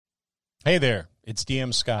Hey there, it's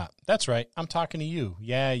DM Scott. That's right, I'm talking to you.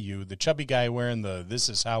 Yeah, you, the chubby guy wearing the This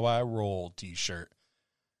Is How I Roll t-shirt.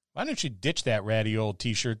 Why don't you ditch that ratty old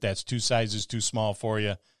t-shirt that's 2 sizes too small for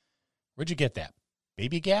you? Where'd you get that?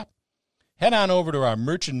 Baby Gap? Head on over to our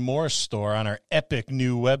Merch and More store on our epic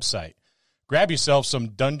new website. Grab yourself some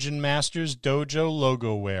Dungeon Masters Dojo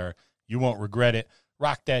logo wear. You won't regret it.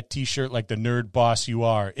 Rock that t-shirt like the nerd boss you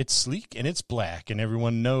are. It's sleek and it's black, and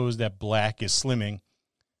everyone knows that black is slimming.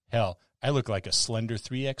 Hell, I look like a slender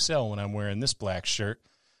 3XL when I'm wearing this black shirt.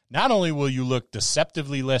 Not only will you look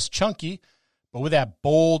deceptively less chunky, but with that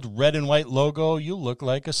bold red and white logo, you look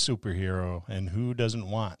like a superhero. And who doesn't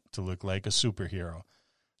want to look like a superhero?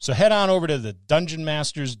 So head on over to the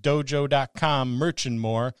DungeonMastersDojo.com merch and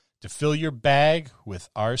more to fill your bag with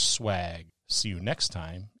our swag. See you next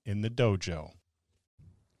time in the dojo.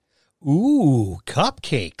 Ooh,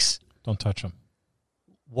 cupcakes. Don't touch them.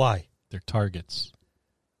 Why? They're targets.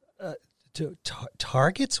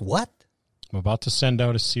 Targets? What? I'm about to send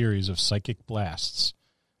out a series of psychic blasts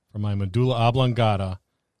from my medulla oblongata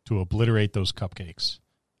to obliterate those cupcakes.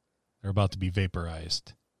 They're about to be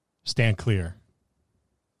vaporized. Stand clear.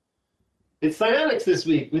 It's Psionics this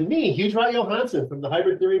week with me, Hugh Johansson from the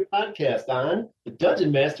Hybrid Theory podcast on the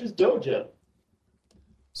Dungeon Masters Dojo.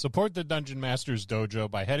 Support the Dungeon Masters Dojo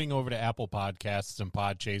by heading over to Apple Podcasts and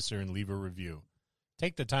Podchaser and leave a review.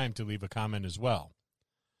 Take the time to leave a comment as well.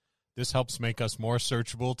 This helps make us more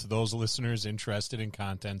searchable to those listeners interested in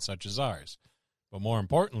content such as ours. But more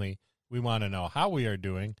importantly, we want to know how we are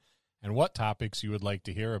doing and what topics you would like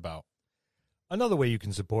to hear about. Another way you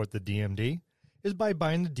can support the DMD is by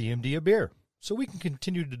buying the DMD a beer, so we can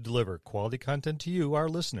continue to deliver quality content to you, our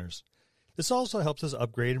listeners. This also helps us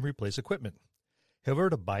upgrade and replace equipment. Head over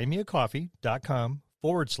to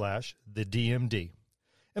buymeacoffee.com/thedmd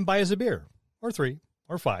and buy us a beer, or 3,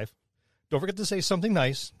 or 5. Don't forget to say something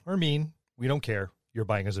nice or mean. We don't care. You're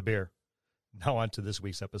buying us a beer. Now on to this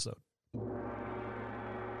week's episode.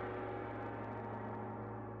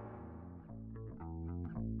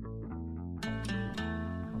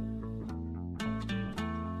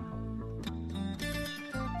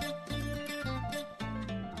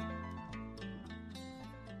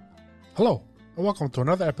 Hello, and welcome to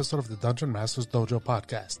another episode of the Dungeon Masters Dojo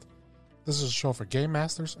podcast. This is a show for game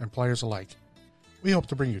masters and players alike. We hope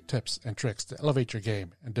to bring you tips and tricks to elevate your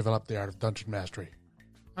game and develop the art of dungeon mastery.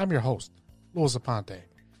 I'm your host, Louis Aponte,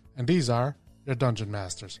 and these are your Dungeon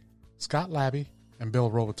Masters, Scott Labby and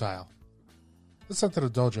Bill Robitaille. Let's enter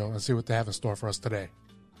the dojo and see what they have in store for us today.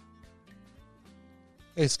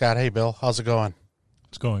 Hey, Scott. Hey, Bill. How's it going?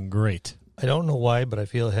 It's going great. I don't know why, but I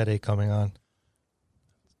feel a headache coming on.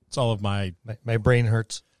 It's all of my brain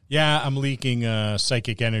hurts. Yeah, I'm leaking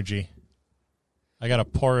psychic energy. I got a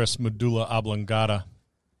porous medulla oblongata.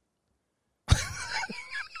 Got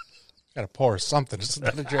to pour something. It's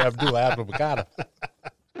not a medulla oblongata.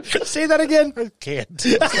 Say that again. I can't.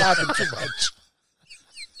 It's laughing too much.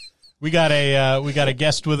 We got a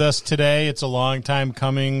guest with us today. It's a long time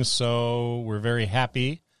coming, so we're very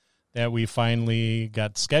happy that we finally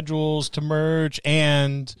got schedules to merge,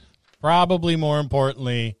 and probably more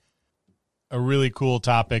importantly, a really cool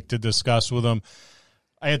topic to discuss with him.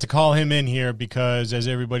 I had to call him in here because, as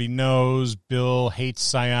everybody knows, Bill hates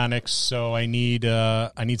psionics, so I need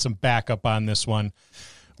some backup on this one.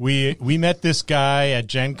 We met this guy at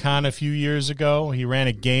Gen Con a few years ago. He ran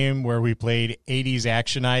a game where we played 80s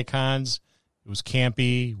action icons. It was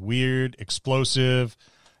campy, weird, explosive,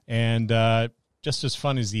 and just as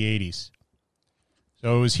fun as the 80s.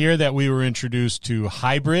 So it was here that we were introduced to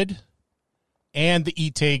Hybrid and the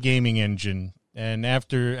ETA gaming engine. And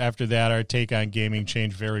after that, our take on gaming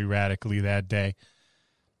changed very radically that day.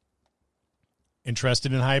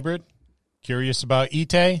 Interested in Hybrid? Curious about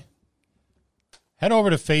ETA? Head over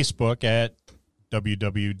to Facebook at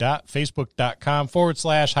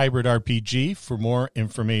www.facebook.com/hybridrpg for more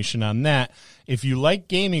information on that. If you like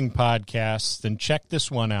gaming podcasts, then check this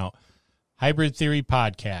one out. Hybrid Theory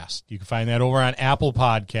Podcast. You can find that over on Apple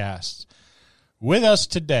Podcasts. With us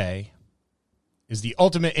today is the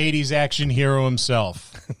ultimate 80s action hero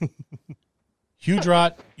himself, Hugh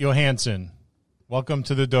Johansson. Welcome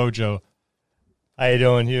to the dojo. How you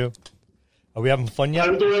doing, Hugh? Are we having fun yet?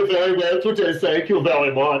 I'm doing very well today. Thank you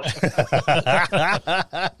very much.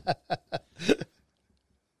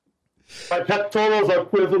 My pectorals are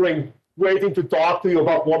quivering, waiting to talk to you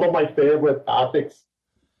about one of my favorite topics.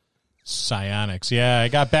 Psionics. Yeah, I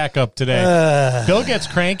got backup today. Bill gets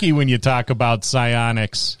cranky when you talk about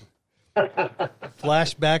psionics.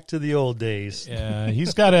 Flashback to the old days. Yeah,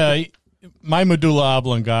 he's got my medulla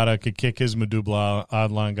oblongata could kick his medulla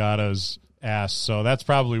oblongata's ass, so that's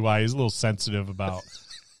probably why he's a little sensitive about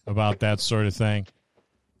about that sort of thing.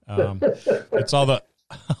 It's all the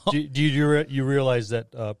Do you realize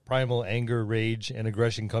that primal anger, rage, and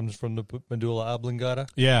aggression comes from the medulla oblongata?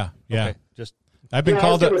 yeah. Okay, I've been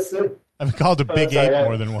called a big sorry, ape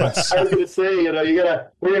more than once. I was going to say,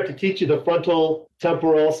 we have to teach you the frontal,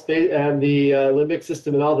 temporal, space, and the limbic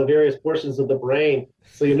system, and all the various portions of the brain,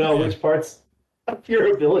 so you know which parts of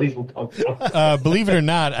your abilities will come from. Believe it or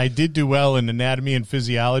not, I did do well in anatomy and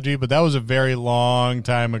physiology, but that was a very long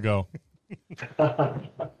time ago.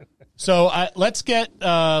 So let's let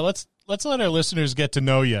our listeners get to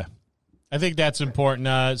know you. I think that's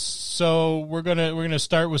important. So we're gonna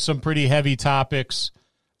start with some pretty heavy topics.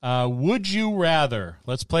 Would you rather?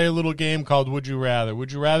 Let's play a little game called Would You Rather.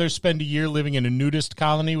 Would you rather spend a year living in a nudist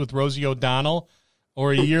colony with Rosie O'Donnell,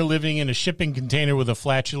 or a year living in a shipping container with a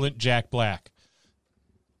flatulent Jack Black?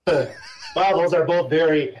 Wow, those are both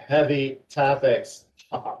very heavy topics.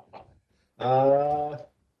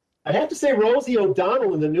 I'd have to say Rosie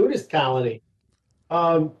O'Donnell in the nudist colony,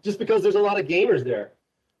 just because there's a lot of gamers there.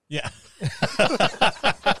 Yeah.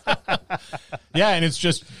 Yeah, and it's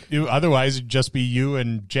just otherwise it'd just be you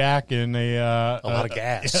and Jack in a lot of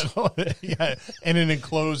gas. Yeah, in an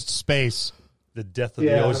enclosed space. The death of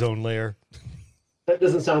the ozone layer. That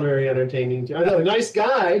doesn't sound very entertaining. I know, a nice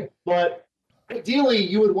guy, but ideally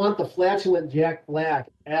you would want the flatulent Jack Black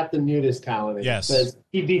at the nudist colony. Yes. Because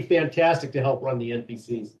he'd be fantastic to help run the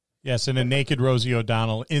NPCs. Yes, and a naked Rosie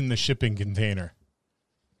O'Donnell in the shipping container.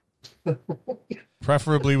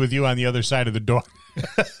 Preferably with you on the other side of the door.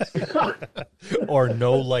 Or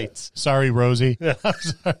no lights. Sorry, Rosie. I'm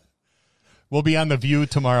sorry. We'll be on The View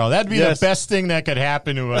tomorrow. That'd be the best thing that could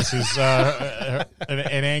happen to us is an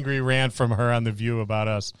angry rant from her on The View about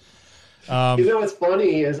us. What's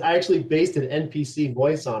funny is I actually based an NPC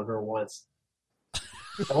voice on her once.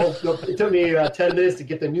 It took me 10 minutes to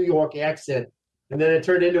get the New York accent, and then it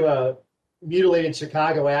turned into a mutilated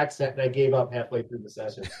Chicago accent, and I gave up halfway through the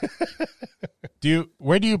session.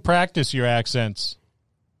 Where do you practice your accents?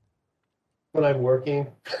 When I'm working.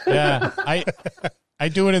 Yeah, I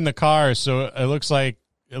do it in the car, so it looks like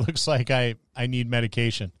I need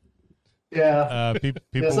medication. Yeah.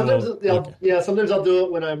 People sometimes will sometimes I'll do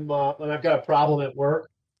it when I've got a problem at work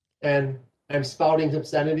and I'm spouting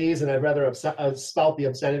obscenities, and I'd rather spout the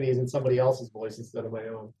obscenities in somebody else's voice instead of my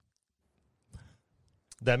own.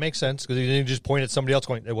 That makes sense, because you just point at somebody else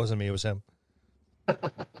going, it wasn't me, it was him.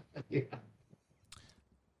 Yeah.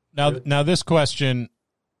 Now this question,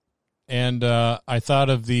 and I thought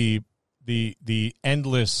of the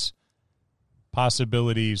endless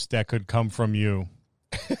possibilities that could come from you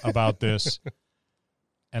about this,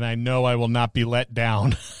 and I know I will not be let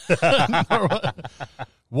down.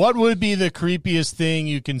 What would be the creepiest thing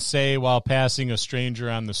you can say while passing a stranger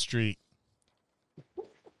on the street?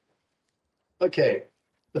 Okay.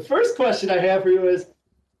 The first question I have for you is,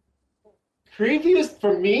 creepiest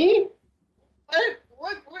for me?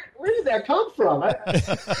 Where did that come from?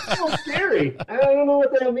 It's so scary. I don't know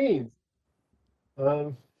what that means.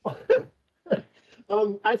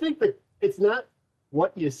 I think that it's not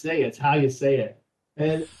what you say, it's how you say it.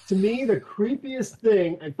 And to me, the creepiest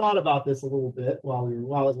thing, I thought about this a little bit while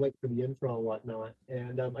I was waiting for the intro and whatnot.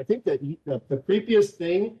 And I think that the creepiest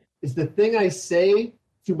thing is the thing I say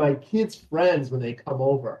to my kids' friends when they come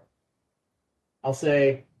over. I'll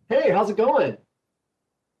say, "Hey, how's it going?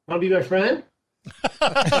 Want to be my friend?"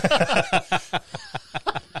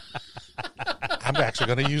 I'm actually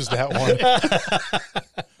going to use that one.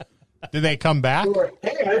 Did they come back? Or,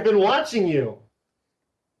 "Hey, I've been watching you."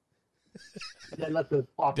 And then let the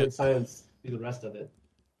awkward silence do the rest of it.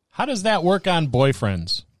 How does that work on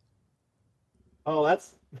boyfriends? Oh,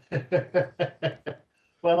 that's...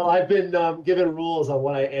 Well, I've been given rules on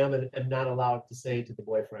what I am and not allowed to say to the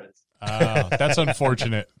boyfriends. That's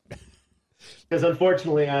unfortunate. Because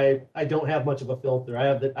unfortunately, I don't have much of a filter.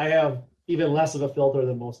 I have even less of a filter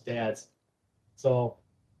than most dads. So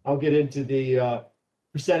I'll get into the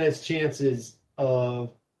percentage chances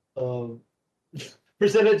of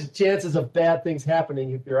bad things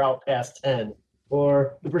happening if you're out past 10,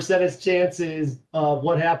 or the percentage chances of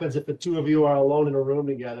what happens if the two of you are alone in a room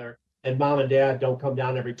together and mom and dad don't come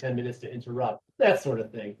down every 10 minutes to interrupt. That sort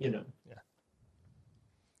of thing, Yeah.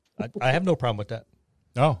 I have no problem with that.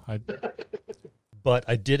 No, But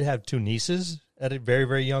I did have two nieces at a very,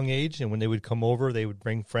 very young age, and when they would come over, they would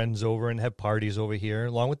bring friends over and have parties over here,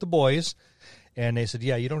 along with the boys. And they said,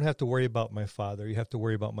 "Yeah, you don't have to worry about my father. You have to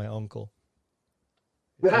worry about my uncle."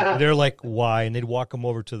 They're like, "Why?" And they'd walk them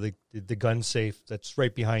over to the gun safe that's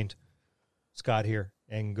right behind Scott here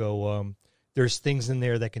and go, "There's things in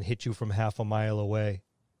there that can hit you from half a mile away."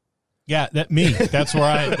 Yeah, that's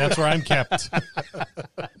where I'm kept.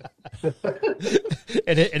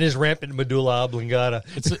 and his rampant medulla oblongata.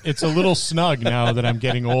 It's a little snug now that I'm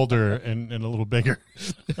getting older and a little bigger.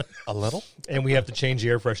 A little? And we have to change the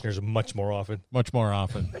air fresheners much more often. Much more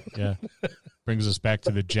often, yeah. Brings us back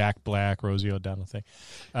to the Jack Black, Rosie O'Donnell thing.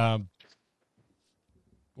 When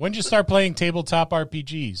did you start playing tabletop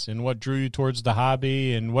RPGs, and what drew you towards the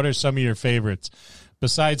hobby, and what are some of your favorites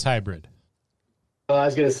besides Hybrid? I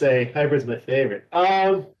was gonna say Hybrid's my favorite.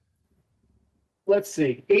 Let's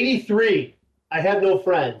see. 83. I had no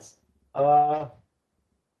friends. I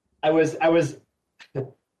was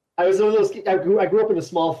one of those. I grew up in a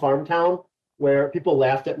small farm town where people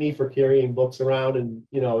laughed at me for carrying books around, and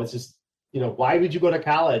it's just why would you go to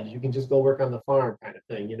college? You can just go work on the farm, kind of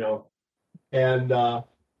thing, And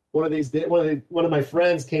one of my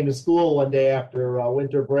friends came to school one day after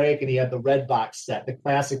winter break, and he had the red box set, the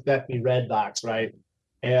classic Beckme red box, right?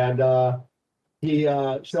 And he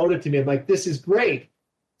showed it to me. I'm like, this is great.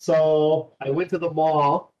 So I went to the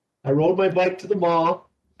mall. I rode my bike to the mall.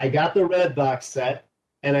 I got the red box set,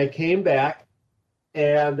 and I came back,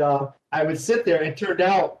 and I would sit there. It turned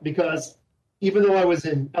out, because even though I was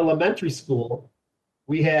in elementary school,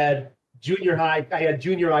 we had I had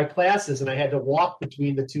junior high classes, and I had to walk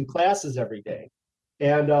between the two classes every day.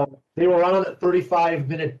 And they were on a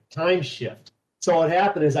 35-minute time shift. So what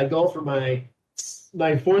happened is I go from my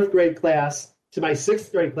fourth grade class to my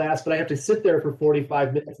sixth grade class, but I have to sit there for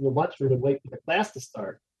 45 minutes in the lunchroom and wait for the class to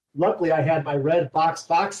start. Luckily, I had my red box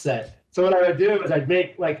set. So what I would do is I'd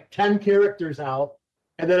make like 10 characters out,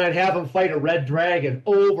 and then I'd have them fight a red dragon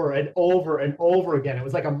over and over and over again. It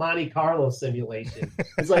was like a Monte Carlo simulation.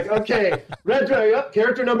 It's like, okay, red dragon, up,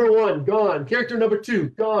 character number 1, gone. Character number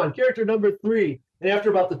 2, gone. Character number 3. And after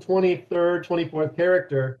about the 23rd, 24th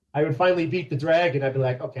character, I would finally beat the dragon. I'd be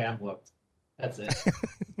like, okay, I'm hooked. That's it.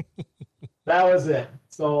 That was it.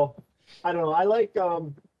 So, I don't know. I like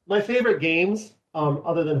my favorite games,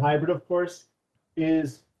 other than Hybrid, of course,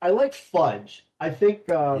 is I like Fudge. I think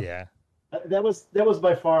Yeah. that was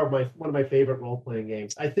by far one of my favorite role-playing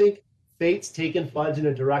games. I think Fate's taken Fudge in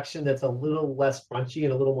a direction that's a little less crunchy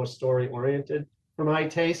and a little more story-oriented for my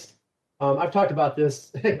taste. I've talked about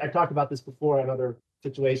this. I've talked about this before in other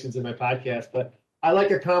situations in my podcast, but I like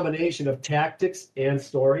a combination of tactics and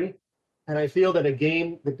story. And I feel that a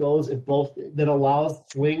game that goes in both, that allows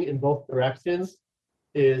swing in both directions,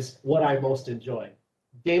 is what I most enjoy.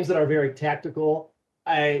 Games that are very tactical,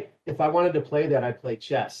 if I wanted to play that, I'd play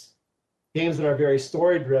chess. Games that are very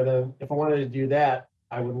story driven, if I wanted to do that,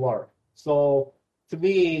 I would LARP. So to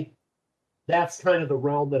me, that's kind of the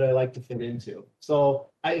realm that I like to fit into.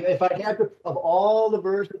 So if I had to, of all the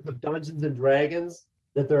versions of Dungeons and Dragons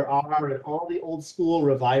that there are, and all the old school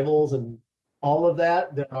revivals and all of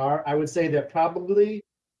that there are, I would say that probably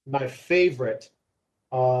my favorite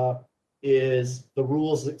is the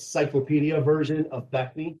Rules Encyclopedia version of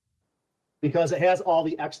Beckme, because it has all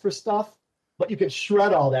the extra stuff, but you can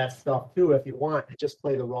shred all that stuff too if you want and just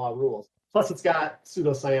play the raw rules. Plus, it's got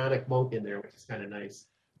pseudo-psionic monk in there, which is kind of nice.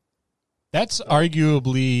 That's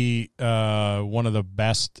arguably one of the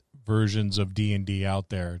best versions of D&D out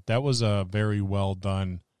there. That was a very well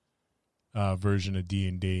done version of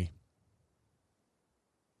D&D.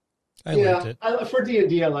 I liked it. For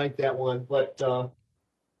D&D, I like that one, but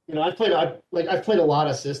I've played a lot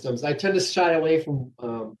of systems. I tend to shy away from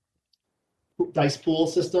dice pool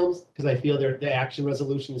systems because I feel the action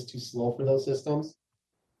resolution is too slow for those systems.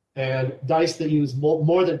 And dice that use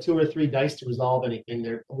more than 2 or 3 dice to resolve anything,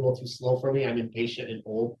 they're a little too slow for me. I'm impatient and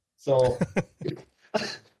old. So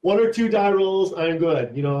 1 or 2 die rolls, I'm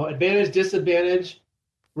good. Advantage, disadvantage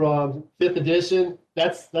from 5th edition,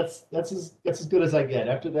 that's as good as I get.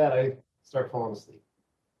 After that, I start falling asleep.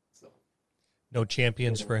 So No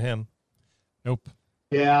champions for him. Nope.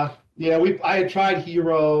 Yeah. I had tried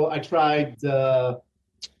Hero. I tried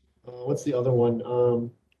what's the other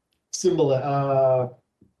one? Symbol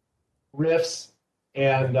Riffs,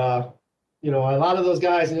 and a lot of those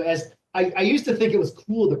guys. As I used to think it was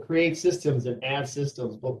cool to create systems and add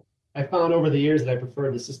systems, but I found over the years that I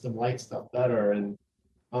preferred the system light stuff better. And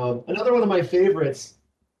another one of my favorites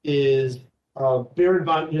is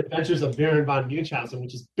Adventures of Baron von Munchausen,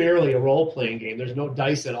 which is barely a role-playing game. There's no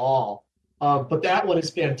dice at all. But that one is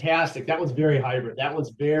fantastic. That one's very hybrid. That one's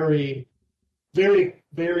very, very,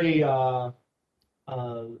 very,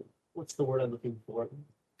 what's the word I'm looking for?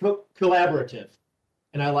 Collaborative.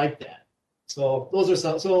 And I like that. So those are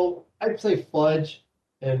some. So I'd say Fudge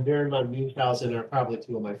and Baron von Munchausen are probably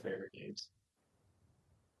 2 of my favorite games.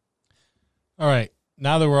 All right.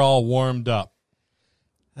 Now that we're all warmed up,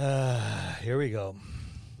 Here we go.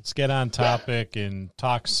 Let's get on topic and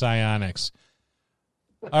talk psionics.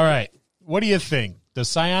 All right. What do you think? Does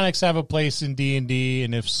psionics have a place in D&D,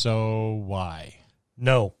 and if so, why?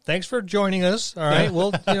 No. Thanks for joining us. All right. Well,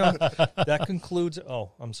 that concludes.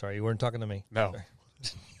 Oh, I'm sorry. You weren't talking to me. No.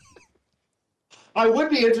 I would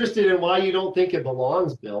be interested in why you don't think it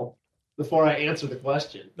belongs, Bill, before I answer the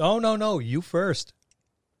question. No. You first.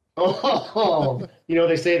 Oh,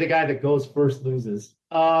 they say the guy that goes first loses.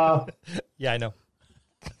 Yeah, I know.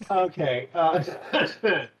 Okay.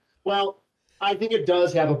 Well, I think it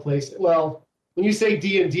does have a place. Well, when you say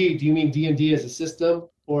D&D, do you mean D&D as a system,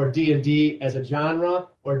 or D&D as a genre,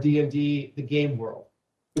 or D&D the game world?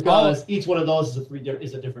 Because each one of those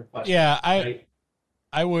is a different question. Yeah, right?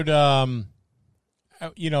 I would, barring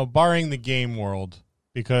the game world,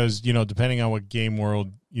 because, depending on what game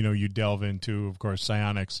world, you delve into, of course,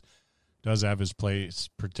 psionics does have his place,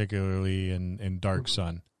 particularly in Dark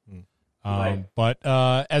Sun. Right. But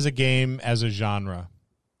as a game, as a genre,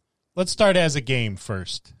 let's start as a game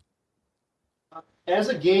first. As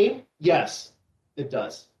a game, yes, it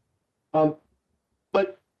does.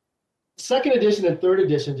 But second edition and third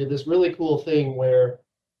edition did this really cool thing where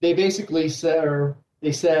they basically said,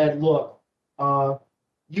 look,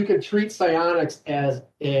 you can treat psionics as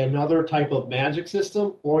another type of magic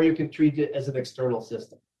system, or you can treat it as an external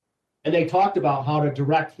system. And they talked about how to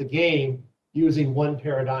direct the game using one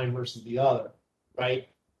paradigm versus the other, right?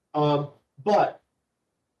 But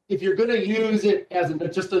if you're going to use it as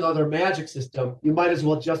just another magic system, you might as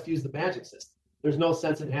well just use the magic system. There's no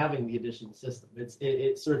sense in having the additional system.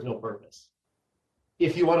 It serves no purpose.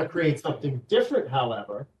 If you want to create something different,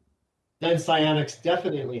 however, then psionics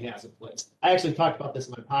definitely has a place. I actually talked about this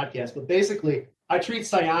in my podcast, but basically, I treat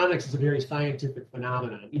psionics as a very scientific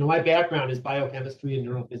phenomenon. My background is biochemistry and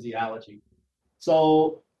neurophysiology.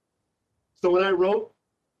 So when I wrote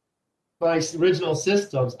my original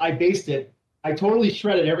systems, I totally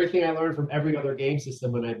shredded everything I learned from every other game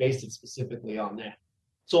system, and I based it specifically on that.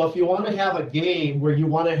 So if you want to have a game where you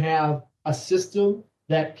want to have a system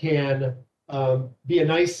that can be a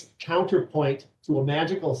nice counterpoint to a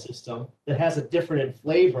magical system that has a different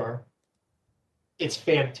flavor, it's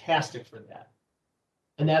fantastic for that.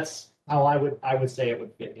 And that's how I would say it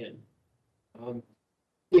would fit in.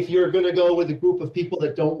 If you're going to go with a group of people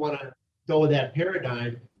that don't want to go with that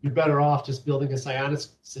paradigm, you're better off just building a psionics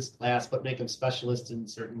class, but make them specialists in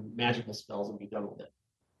certain magical spells and be done with it.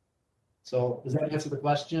 So does that answer the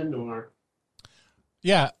question, or?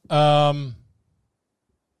 Yeah.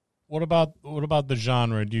 What about the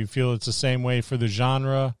genre? Do you feel it's the same way for the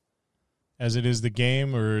genre as it is the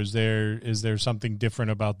game, or is there something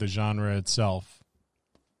different about the genre itself?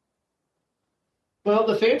 Well,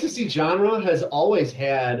 the fantasy genre has always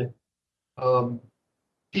had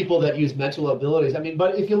people that use mental abilities. I mean,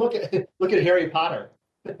 but if you look at Harry Potter,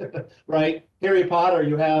 right? Harry Potter,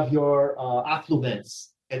 you have your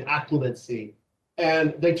affluence and affluency,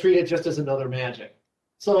 and they treat it just as another magic.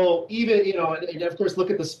 So even, and of course,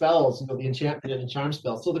 look at the spells, the enchantment and the charm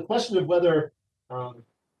spells. So the question of whether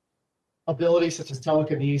abilities such as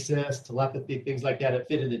telekinesis, telepathy, things like that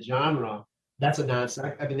fit in the genre, that's a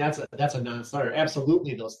non-starter. I mean, that's a non-starter.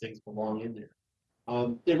 Absolutely, those things belong in there.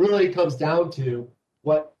 It really comes down to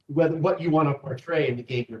what you want to portray in the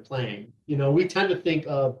game you're playing. We tend to think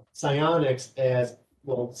of psionics as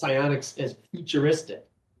futuristic.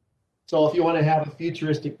 So if you want to have a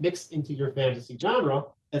futuristic mix into your fantasy genre,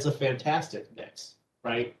 that's a fantastic mix,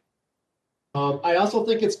 right? I also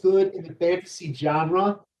think it's good in the fantasy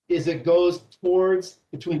genre is it goes towards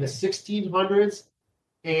between the 1600s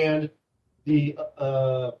and the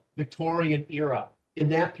Victorian era. In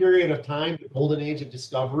that period of time, the golden age of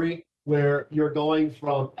discovery, where you're going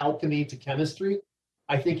from alchemy to chemistry,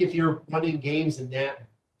 I think if you're running games in that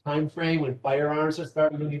time frame when firearms are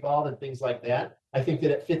starting to evolve and things like that, I think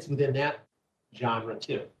that it fits within that genre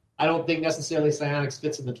too. I don't think necessarily psionics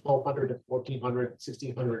fits in the 1200 to 1400,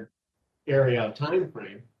 1600 area of time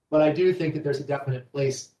frame, but I do think that there's a definite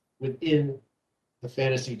place within the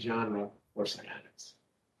fantasy genre for psionics.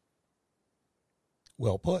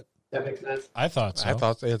 Well put. That makes sense? I thought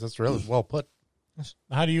so. Yeah, that's really well put.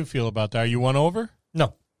 How do you feel about that? Are you won over?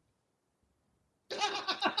 No.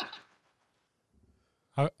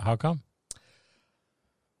 How come?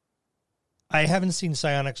 I haven't seen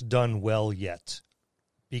psionics done well yet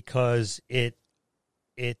because it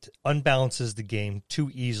unbalances the game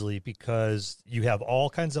too easily because you have all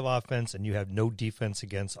kinds of offense and you have no defense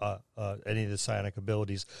against any of the psionic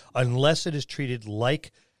abilities unless it is treated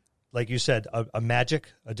like you said, a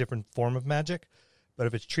magic, a different form of magic. But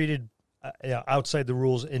if it's treated outside the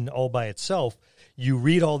rules all by itself, you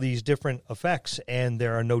read all these different effects and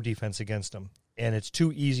there are no defense against them. and it's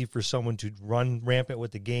too easy for someone to run rampant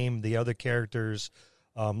with the game. The other characters,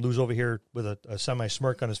 Lou's over here with a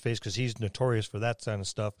semi-smirk on his face because he's notorious for that kind of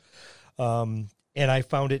stuff. And I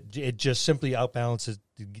found it just simply outbalanced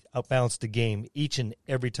the game each and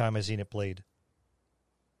every time I seen it played.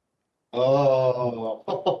 Oh,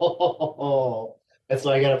 that's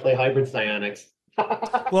why I got to play hybrid psionics.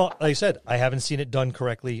 Well, like I said, I haven't seen it done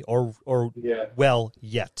correctly or well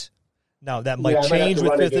yet. Now, that might change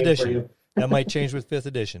with 5th edition. That might change with 5th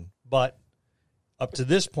edition. But up to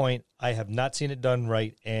this point, I have not seen it done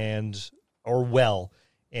right or well.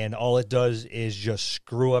 And all it does is just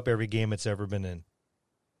screw up every game it's ever been in.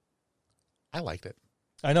 I liked it.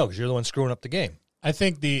 I know, because you're the one screwing up the game. I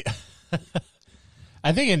think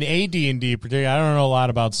I think in AD&D particularly, I don't know a lot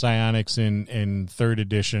about psionics in 3rd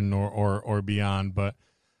edition or beyond, but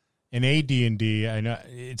in AD&D, I know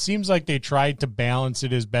it seems like they tried to balance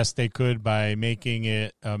it as best they could by making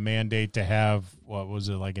it a mandate to have, what was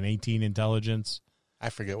it, like an 18 intelligence? I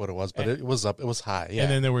forget what it was, but it was up. It was high. Yeah.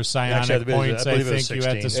 And then there were psionic points, I think you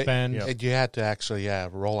had to spend. And you had to actually,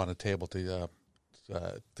 roll on a table to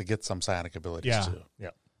get some psionic abilities too.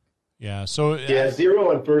 Yeah. So Zero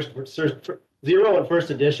and first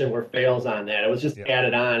edition were fails on that. It was just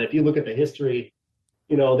added on. If you look at the history,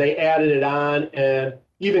 they added it on, and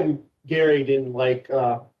even Gary didn't like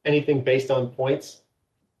anything based on points,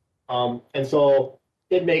 and so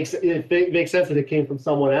it makes sense that it came from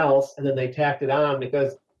someone else, and then they tacked it on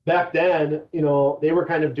because back then, they were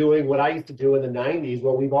kind of doing what I used to do in the '90s,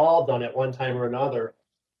 what we've all done at one time or another,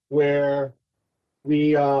 where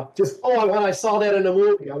we I saw that in a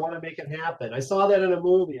movie, I want to make it happen. I saw that in a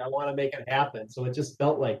movie, I want to make it happen. So it just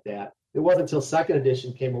felt like that. It wasn't until 2nd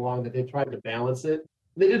edition came along that they tried to balance it.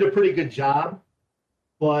 They did a pretty good job,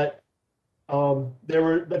 but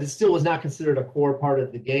it still was not considered a core part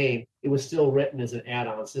of the game. It was still written as an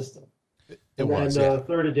add-on system. And then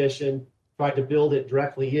 3rd edition tried to build it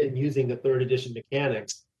directly in using the 3rd edition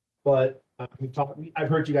mechanics. But I've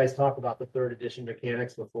heard you guys talk about the 3rd edition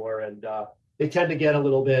mechanics before, and they tend to get a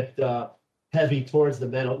little bit heavy towards the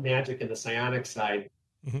magic and the psionic side.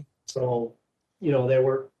 Mm-hmm. So, they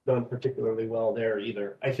weren't done particularly well there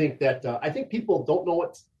either. I think that people don't know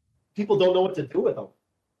what to do with them.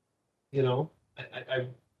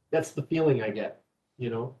 That's the feeling I get.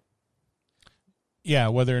 Yeah,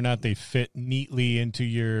 whether or not they fit neatly into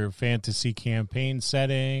your fantasy campaign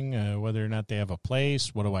setting, whether or not they have a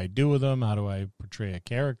place. What do I do with them? How do I portray a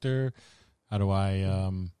character? How do I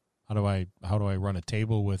run a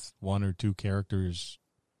table with 1 or 2 characters?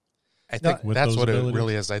 I think that's what abilities? It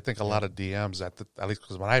really is. I think a lot of DMs, at least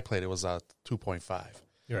because when I played, it was 2.5.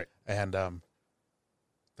 You're right. And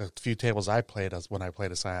the few tables I played when I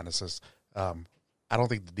played a psionicist, I don't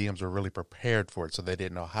think the DMs were really prepared for it, so they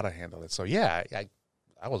didn't know how to handle it. So, I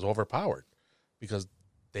was overpowered because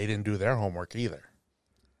they didn't do their homework either.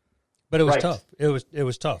 But it was tough. It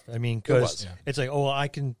was tough. I mean, because it's like,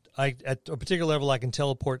 at a particular level, I can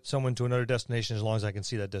teleport someone to another destination as long as I can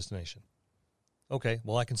see that destination. Okay,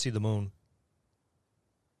 well, I can see the moon.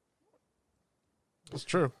 That's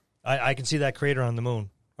true. I can see that crater on the moon.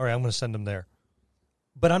 All right, I'm going to send them there.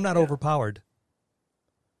 But I'm not overpowered.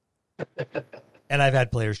 And I've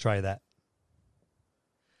had players try that.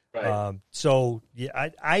 Right.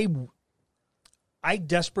 I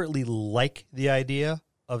desperately like the idea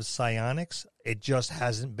of psionics. It just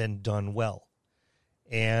hasn't been done well.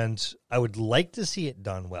 And I would like to see it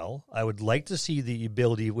done well. I would like to see the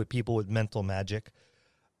ability with people with mental magic.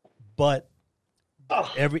 But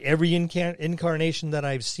every incarnation that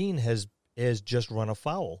I've seen has just run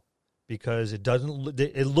afoul because it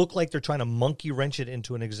looked like they're trying to monkey wrench it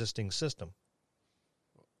into an existing system.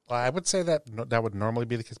 Well, I would say that would normally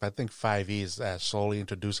be the case, but I think 5e is slowly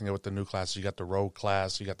introducing it with the new classes. You got the rogue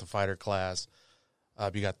class, you got the fighter class,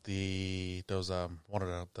 you got one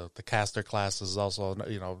of the caster classes also.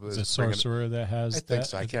 Is it sorcerer that has? I think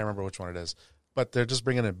so. I can't remember which one it is, but they're just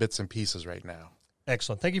bringing in bits and pieces right now.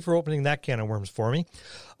 Excellent. Thank you for opening that can of worms for me.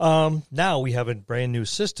 Now we have a brand new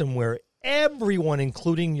system where everyone,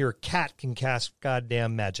 including your cat, can cast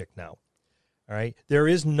goddamn magic now. All right. There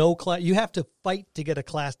is no class. You have to fight to get a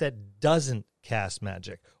class that doesn't cast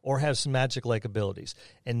magic or have some magic-like abilities.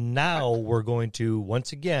 And now we're going to,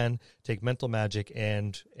 once again, take mental magic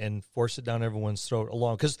and force it down everyone's throat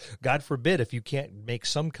along. Because God forbid if you can't make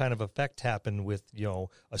some kind of effect happen with,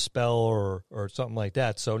 a spell or something like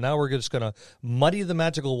that. So now we're just going to muddy the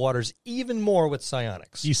magical waters even more with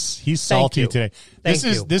psionics. He's salty today. This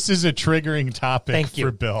is a triggering topic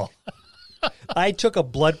for Bill. I took a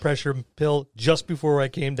blood pressure pill just before I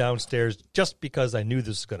came downstairs just because I knew this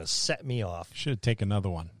was going to set me off. Should take another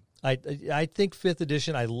one. I think 5th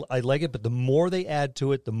edition, I like it, but the more they add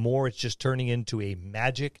to it, the more it's just turning into a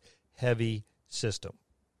magic-heavy system.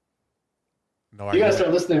 No, You gotta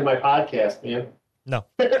start listening to my podcast, man. No.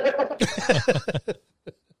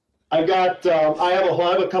 I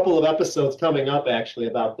have a couple of episodes coming up actually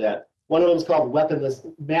about that. One of them is called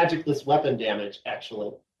magicless weapon damage,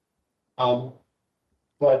 actually. But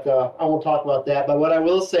I won't talk about that. But what I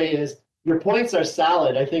will say is your points are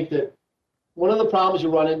solid. I think that one of the problems you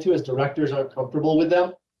run into is directors aren't comfortable with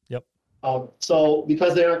them. Yep. So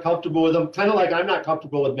because they aren't comfortable with them, kind of like I'm not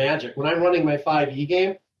comfortable with Magic. When I'm running my 5e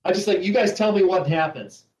game, I just like, you guys tell me what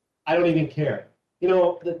happens. I don't even care. You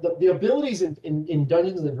know, the abilities in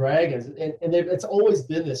Dungeons and Dragons, and it's always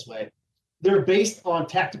been this way, they're based on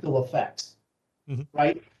tactical effects,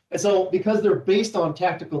 right? And so because they're based on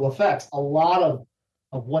tactical effects, a lot of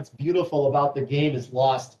what's beautiful about the game is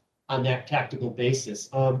lost on that tactical basis.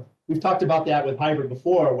 We've talked about that with Hybrid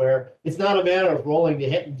before, where it's not a matter of rolling the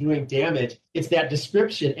hit and doing damage. It's that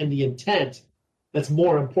description and the intent that's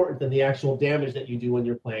more important than the actual damage that you do when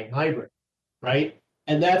you're playing Hybrid, right?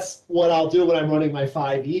 And that's what I'll do when I'm running my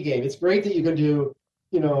 5e game. It's great that you can do,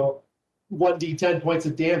 1d10 points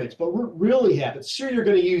of damage, but what really happens, sure, you're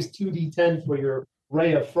going to use 2d10 for your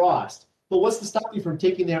Ray of Frost, but what's to stop you from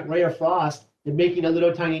taking that Ray of Frost and making a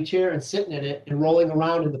little tiny chair and sitting in it and rolling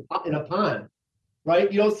around in a pond,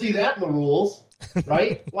 right? You don't see that in the rules,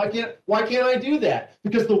 right? Why can't I do that?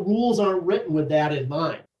 Because the rules aren't written with that in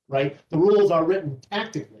mind, right? The rules are written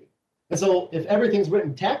tactically. And so if everything's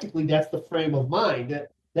written tactically, that's the frame of mind.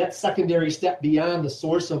 That secondary step beyond the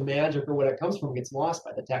source of magic or what it comes from gets lost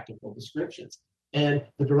by the tactical descriptions. And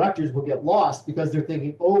the directors will get lost because they're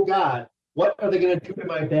thinking, oh, God, what are they going to do to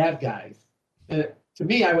my bad guys? And to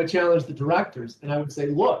me, I would challenge the directors, and I would say,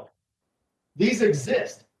 look, these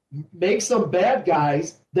exist. Make some bad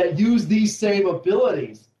guys that use these same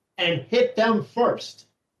abilities and hit them first.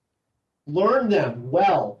 Learn them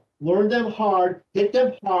well. Learn them hard, hit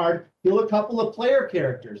them hard, kill a couple of player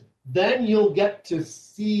characters. Then you'll get to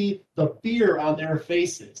see the fear on their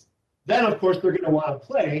faces. Then, of course, they're going to want to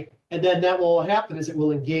play, and then that will happen is it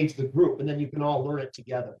will engage the group, and then you can all learn it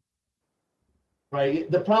together.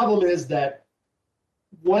 Right? The problem is that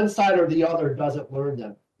one side or the other doesn't learn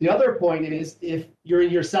them. The other point is if you're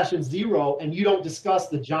in your session 0 and you don't discuss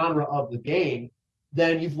the genre of the game,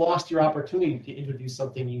 then you've lost your opportunity to introduce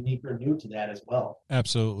something unique or new to that as well.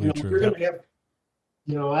 Absolutely true. You're going to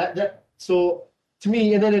have, so to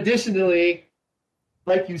me, and then additionally,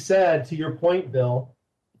 like you said, to your point, Bill,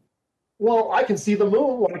 well, I can see the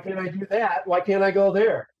moon. Why can't I do that? Why can't I go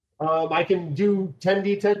there? I can do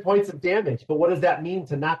 10d10 points of damage, but what does that mean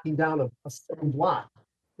to knocking down a stone block?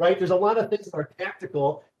 Right? There's a lot of things that are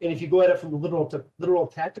tactical, and if you go at it from the literal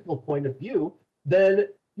tactical point of view, then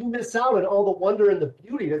you miss out on all the wonder and the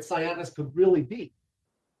beauty that Psionics could really be.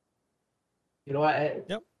 We had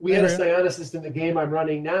a Psionicist in the game I'm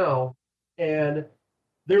running now, and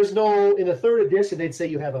there's no, in the 3rd edition, they'd say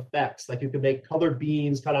you have effects, like you can make colored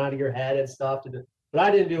beams cut out of your head and stuff. But I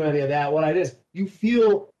didn't do any of that. What I did is you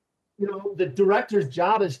feel, the director's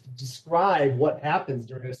job is to describe what happens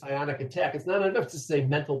during a psionic attack. It's not enough to say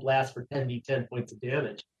mental blast for 10d10 points of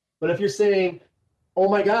damage. But if you're saying, oh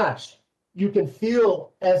my gosh, you can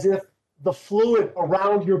feel as if the fluid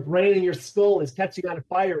around your brain and your skull is catching on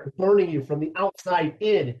fire and burning you from the outside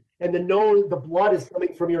in, and the blood is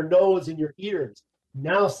coming from your nose and your ears.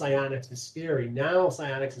 Now psionics is scary. Now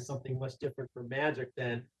psionics is something much different from magic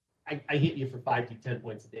than I hit you for 5d10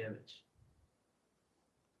 points of damage.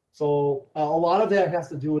 So a lot of that has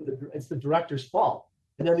to do with it's the director's fault.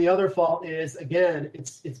 And then the other fault is, again,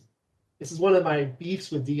 this is one of my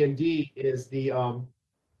beefs with D&D is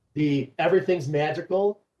the everything's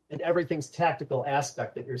magical and everything's tactical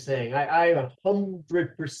aspect that you're saying. I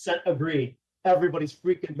 100% agree. Everybody's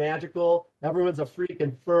freaking magical. Everyone's a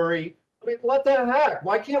freaking furry. I mean, what the heck?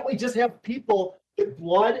 Why can't we just have people with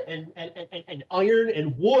blood and iron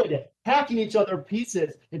and wood hacking each other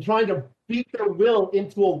pieces and trying to beat their will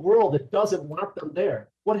into a world that doesn't want them there?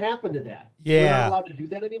 What happened to that? Yeah. We're not allowed to do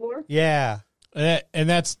that anymore? Yeah. And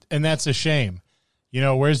that's a shame.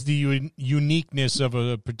 Where's the uniqueness of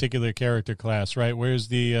a particular character class, right? Where's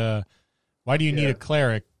the why do you need a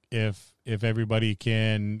cleric if everybody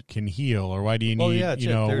can heal, or why do you need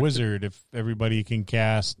a wizard if everybody can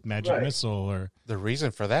cast magic missile? Or the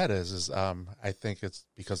reason for that is I think it's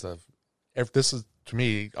because of, if this is, to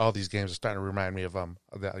me, all these games are starting to remind me of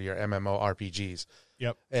your MMORPGs.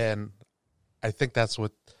 Yep. And I think that's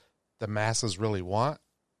what the masses really want.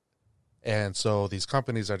 And so these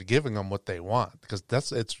companies are giving them what they want because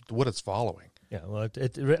it's what it's following. Yeah, well,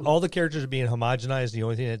 all the characters are being homogenized. The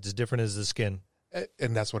only thing that's different is the skin.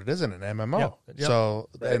 And that's what it is in an MMO. Yeah. Yep. So,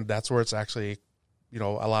 and that's where it's actually, a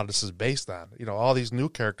lot of this is based on. All these new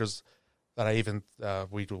characters that I even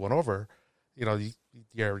we went over.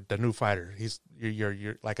 You're the new fighter.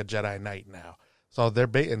 You're like a Jedi Knight now. So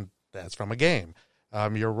and that's from a game.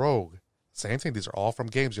 Your rogue, same thing. These are all from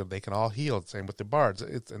games. They can all heal. Same with the bards.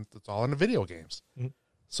 It's all in the video games. Mm-hmm.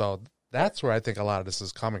 So that's where I think a lot of this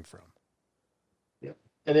is coming from. Yeah,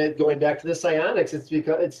 and then going back to the psionics, it's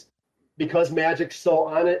because magic's so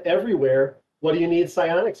on it everywhere. What do you need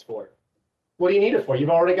psionics for? What do you need it for? You've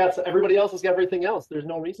already got everybody else has got everything else. There's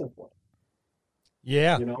no reason for it.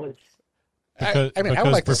 Yeah, Because I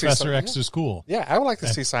would like Professor X is cool. Yeah, I would like to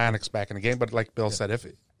see psionics back in the game, but like Bill said,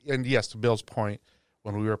 and yes, to Bill's point,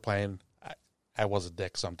 when we were playing, I was a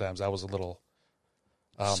dick sometimes. I was a little.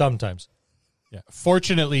 Sometimes. Yeah.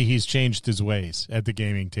 Fortunately, he's changed his ways at the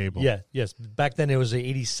gaming table. Yeah. Yes. Back then, it was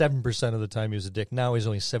 87% of the time he was a dick. Now he's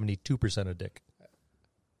only 72% a dick.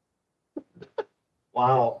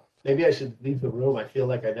 Wow. Maybe I should leave the room. I feel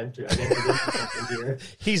like I've entered into something here.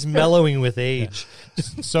 He's mellowing with age. Yeah.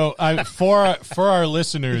 So, for our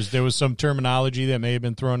listeners, there was some terminology that may have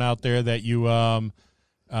been thrown out there that you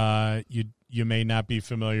may not be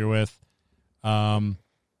familiar with.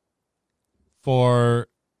 For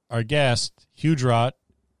our guest, Huge Rot,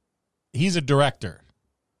 he's a director,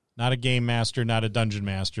 not a game master, not a dungeon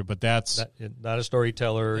master, but that's not a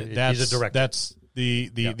storyteller. He's a director. That's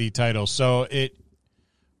the title. So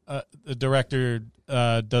the director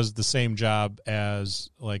does the same job as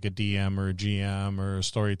like a DM or a GM or a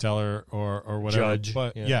storyteller or whatever. Judge.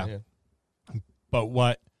 But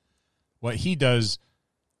but what he does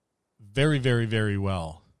very, very, very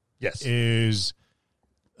well, is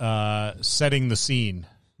setting the scene.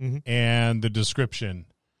 Mm-hmm. And the description,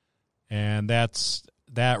 and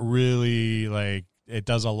that really, like, it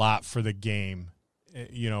does a lot for the game,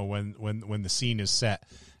 when the scene is set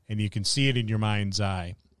and you can see it in your mind's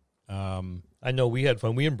eye. I know we had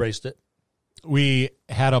fun. We embraced it. We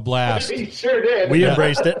had a blast. We sure did. We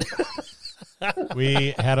embraced it.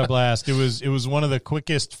 We had a blast. It was one of the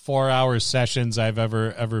quickest 4-hour sessions I've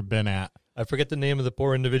ever been at. I forget the name of the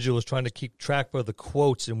poor individual who was trying to keep track of the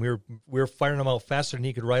quotes, and we were firing them out faster than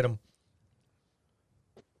he could write them.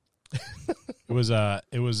 It was a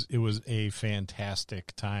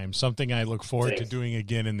fantastic time. Something I look forward to doing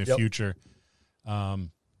again in the future.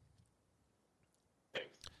 Thank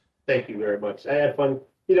you very much. I had fun.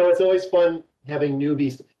 It's always fun having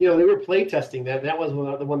newbies. We were playtesting that. That was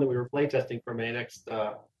the one that we were playtesting for my next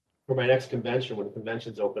convention when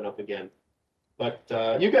conventions open up again. But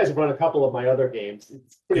you guys have run a couple of my other games.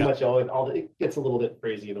 It's pretty much it gets a little bit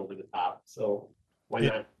crazy and over the top. So why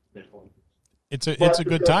not? It's a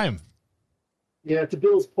good time. Yeah, to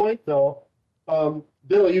Bill's point though,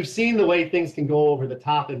 Bill, you've seen the way things can go over the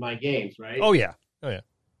top in my games, right? Oh yeah.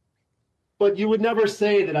 But you would never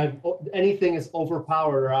say that anything is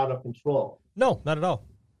overpowered or out of control. No, not at all.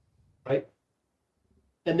 Right?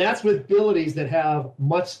 And that's with abilities that have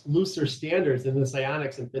much looser standards than the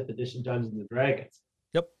Psionics in 5th edition Dungeons and Dragons.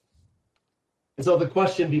 Yep. And so the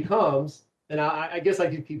question becomes, and I guess I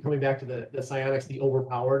could keep coming back to the Psionics, the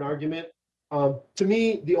overpowered argument. To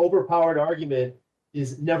me, the overpowered argument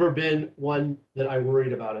has never been one that I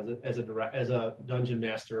worried about as a dungeon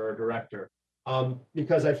master or a director.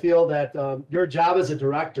 Because I feel that your job as a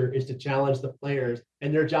director is to challenge the players,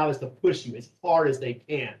 and their job is to push you as hard as they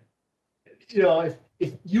can.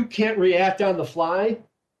 If you can't react on the fly,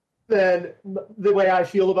 then the way I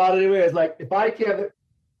feel about it anyway is like, if I can't,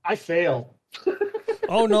 I failed.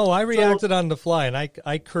 Oh no, I reacted on the fly, and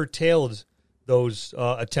I curtailed those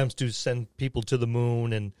attempts to send people to the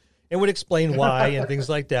moon, and would explain why and things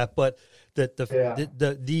like that. But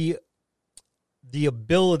the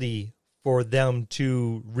ability for them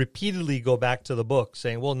to repeatedly go back to the book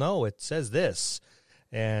saying, well, no, it says this.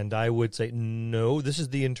 And I would say, no, this is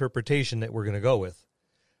the interpretation that we're going to go with.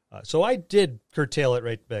 So I did curtail it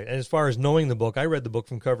right back. And as far as knowing the book, I read the book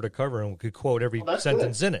from cover to cover and could quote every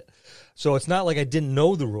sentence in it. So it's not like I didn't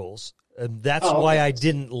know the rules. And that's why I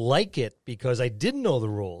didn't like it, because I didn't know the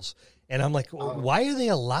rules. And I'm like, why are they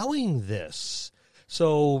allowing this?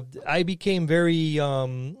 So I became very,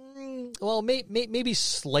 maybe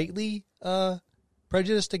slightly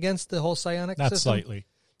prejudiced against the whole psionic system. Not slightly.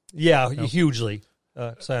 Yeah, hugely.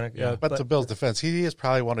 Psionic, but to Bill's defense, he is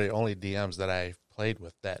probably one of the only DMs that I played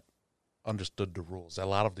with that understood the rules. A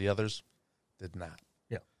lot of the others did not.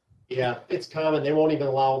 Yeah, it's common. They won't even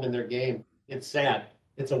allow them in their game. It's sad.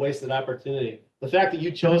 It's a wasted opportunity. The fact that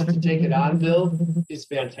you chose to take it on, Bill, is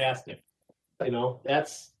fantastic.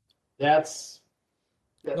 That's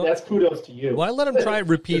That's kudos to you. Well, I let him try it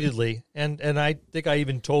repeatedly, and I think I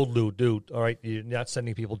even told Lou, dude, all right, you're not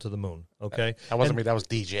sending people to the moon, okay? That wasn't me. That was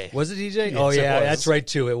DJ. Was it DJ? Yes, oh, yeah, it was. that's right,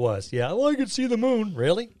 too. It was. Yeah, well, I could see the moon.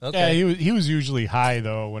 Really? Yeah, Okay. he was usually high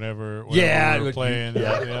though whenever Yeah, we were playing.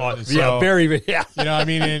 Yeah, So, very, yeah. I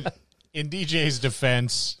mean, in DJ's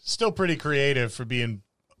defense, still pretty creative for being,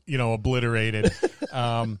 obliterated.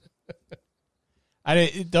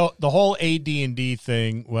 The whole AD&D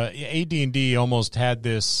thing. Well, AD&D almost had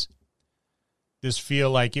this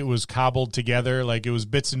feel like it was cobbled together, like it was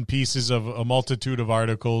bits and pieces of a multitude of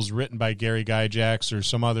articles written by Gary Gygax or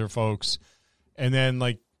some other folks, and then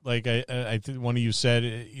like I think one of you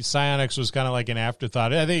said, Psionics was kind of like an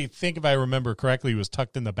afterthought. I think if I remember correctly, it was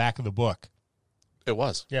tucked in the back of the book. It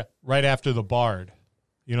was. Yeah. Right after the Bard,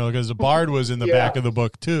 because the Bard was in the back of the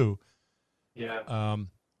book too. Yeah.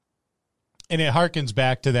 And it harkens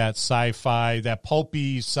back to that sci-fi, that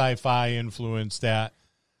pulpy sci-fi influence that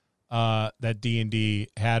D&D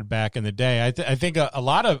had back in the day. I think a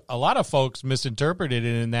lot of folks misinterpreted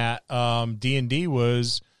it in that D&D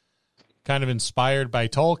was kind of inspired by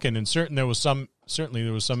Tolkien, and certainly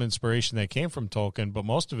there was some inspiration that came from Tolkien, but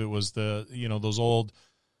most of it was those old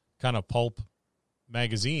kind of pulp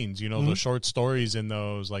magazines, the short stories in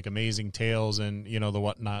those, like Amazing Tales and the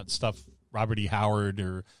whatnot stuff Robert E. Howard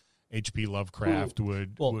or H.P. Lovecraft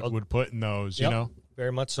would put in those,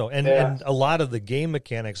 Very much so. And a lot of the game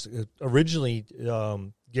mechanics, originally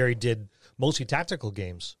Gary did mostly tactical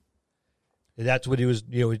games. That's what he was,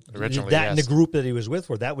 Originally, that and the group that he was with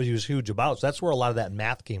that was he was huge about. So that's where a lot of that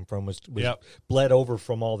math came from, was bled over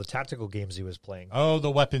from all the tactical games he was playing. Oh,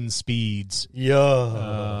 the weapon speeds.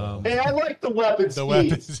 Yeah. Hey, I like the weapon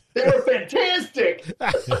speeds. They were fantastic.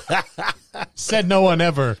 Said no one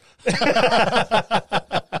ever.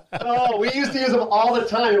 Oh, we used to use them all the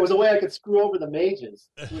time. It was a way I could screw over the mages.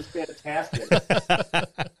 It was fantastic.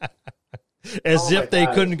 As if they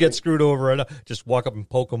couldn't get screwed over enough. Just walk up and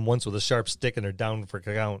poke them once with a sharp stick and they're down for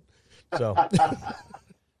count. So,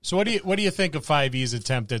 So what do you think of 5e's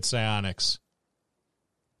attempt at psionics?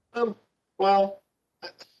 Well,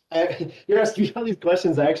 you're asking me all these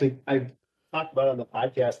questions. I talked about on the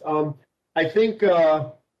podcast. I think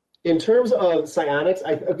in terms of psionics,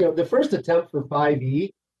 the first attempt for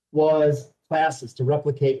 5e was classes to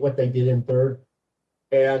replicate what they did in third.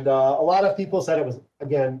 And a lot of people said it was,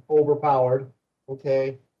 again, overpowered.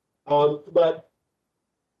 Okay. But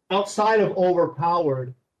outside of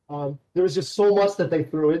overpowered, there was just so much that they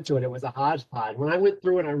threw into it. It was a hodgepodge. When I went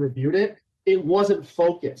through and I reviewed it, it wasn't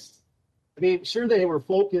focused. I mean, sure, they were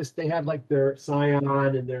focused. They had like their Scion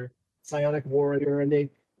and their Psionic Warrior, and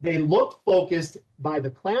they looked focused by the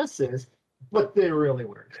classes, but they really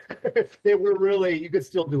weren't. They were really, you could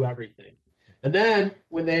still do everything. And then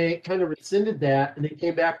when they kind of rescinded that and they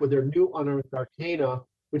came back with their new Unearthed Arcana,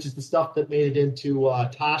 which is the stuff that made it into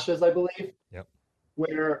Tasha's, I believe,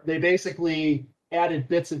 where they basically added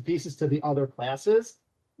bits and pieces to the other classes,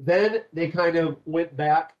 then they kind of went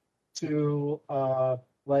back to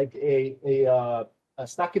like a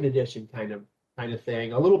second edition kind of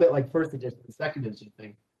thing, a little bit like first edition, second edition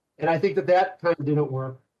thing. And I think that kind of didn't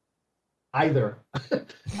work either.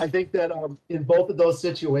 I think that in both of those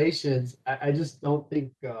situations, I just don't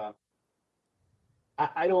think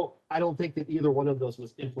I don't think that either one of those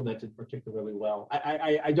was implemented particularly well.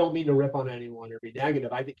 I don't mean to rip on anyone or be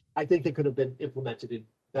negative. I think they could have been implemented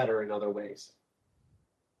better in other ways.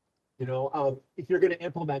 If you're going to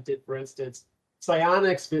implement it, for instance,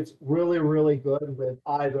 psionics fits really, really good with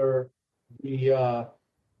either the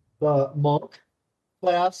monk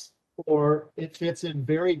class, or it fits in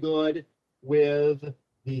very good with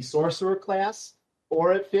the sorcerer class,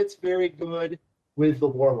 or it fits very good with the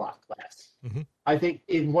warlock class. Mm-hmm. I think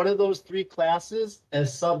in one of those three classes,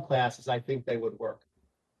 as subclasses, I think they would work.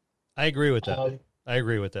 I agree with that.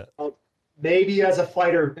 Maybe as a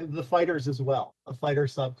fighter, the fighters as well, a fighter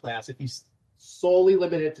subclass, if you solely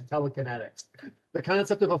limit it to telekinetics. The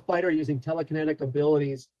concept of a fighter using telekinetic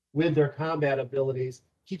abilities with their combat abilities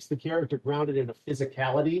keeps the character grounded in a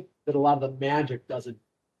physicality that a lot of the magic doesn't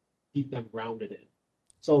keep them grounded in.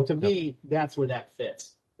 So to me, that's where that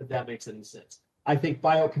fits, if that makes any sense. I think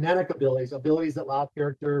biokinetic abilities that allow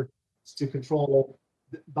characters to control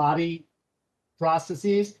body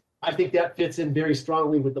processes, I think that fits in very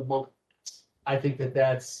strongly with the monk. I think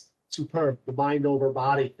that's superb, the mind over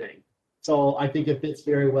body thing. So I think it fits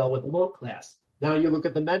very well with the monk class. Now you look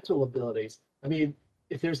at the mental abilities. I mean,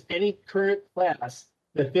 if there's any current class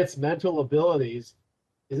that fits mental abilities,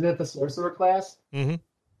 isn't it the sorcerer class? Mm-hmm.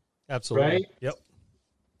 Absolutely. Right? Yep.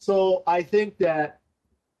 So I think that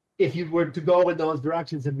if you were to go in those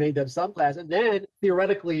directions and made them subclass, and then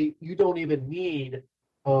theoretically you don't even need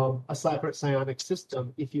a separate psionic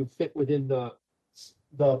system if you fit within the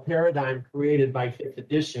paradigm created by 5th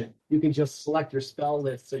edition. You can just select your spell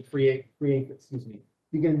lists and excuse me.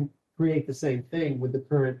 You can create the same thing with the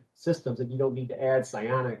current systems, and you don't need to add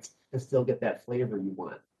psionics and still get that flavor you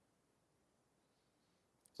want.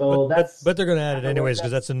 So but they're going to add it anyways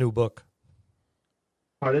because that's a new book.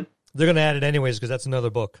 Pardon? They're going to add it anyways because that's another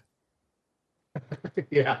book.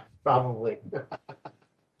 Yeah, probably.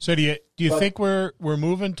 So do you think we're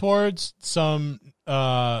moving towards some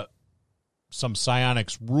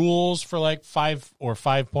psionics rules for like 5 or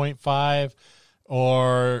 5.5,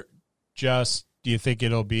 or just do you think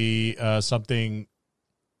it'll be something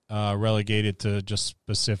relegated to just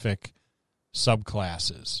specific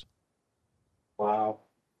subclasses? Wow.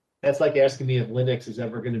 That's like asking me if Linux is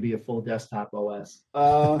ever going to be a full desktop OS.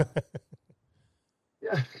 Who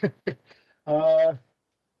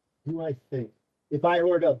I think? If I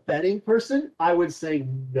were a betting person, I would say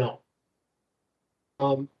no.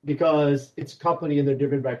 Because it's a company and they're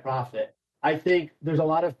driven by profit. I think there's a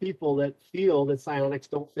lot of people that feel that psionics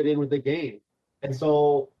don't fit in with the game. And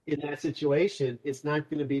so in that situation, it's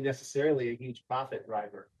not going to be necessarily a huge profit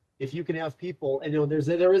driver. If you can have people, and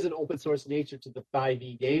there is an open source nature to the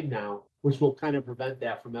 5e game now, which will kind of prevent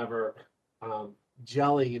that from ever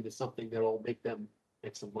gelling into something that will make them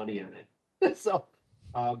make some money on it. So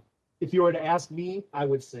if you were to ask me, I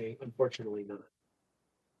would say, unfortunately, not.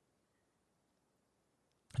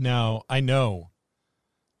 Now, I know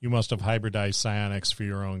you must have hybridized psionics for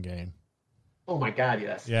your own game. Oh my God,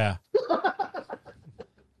 yes. Yeah.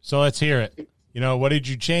 So let's hear it. What did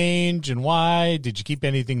you change and why? Did you keep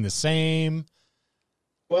anything the same?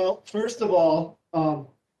 Well, first of all,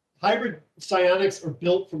 hybrid psionics are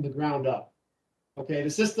built from the ground up. Okay, the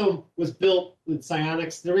system was built with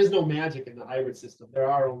psionics. There is no magic in the hybrid system. There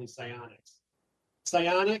are only psionics.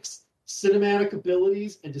 Psionics, cinematic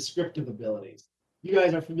abilities, and descriptive abilities. You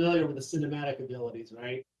guys are familiar with the cinematic abilities,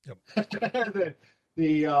 right? Yep.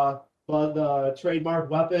 the trademark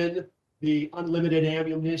weapon, the unlimited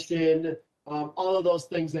ammunition, all of those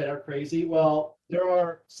things that are crazy. Well, there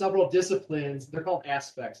are several disciplines. They're called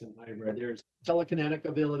aspects in hybrid. There's telekinetic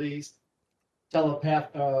abilities,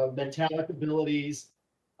 mentalic abilities,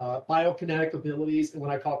 biokinetic abilities, and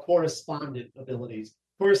what I call correspondent abilities.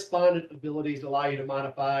 Correspondent abilities allow you to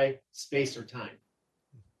modify space or time.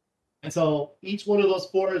 And so each one of those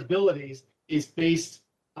 4 abilities is based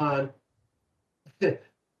on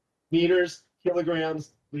meters,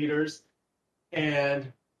 kilograms, liters,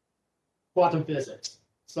 and quantum physics.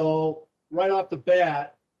 So right off the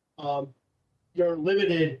bat, you're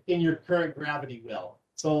limited in your current gravity will.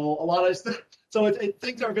 So a lot of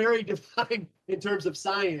things are very defined in terms of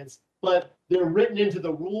science, but they're written into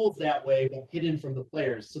the rules that way, but hidden from the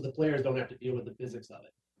players, so the players don't have to deal with the physics of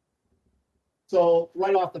it. So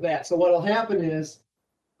right off the bat, so what'll happen is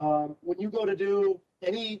when you go to do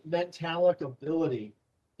any mentalic ability,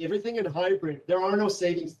 everything in hybrid, there are no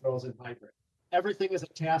savings throws in hybrid. Everything is a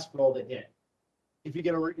task roll to hit. If you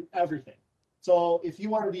get everything. So if you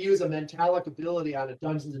wanted to use a mentalic ability on a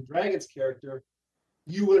Dungeons and Dragons character,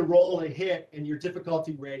 you would roll a hit and your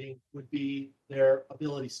difficulty rating would be their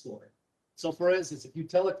ability score. So for instance, if you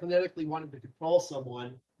telekinetically wanted to control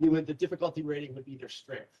someone, the difficulty rating would be their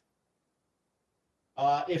strength.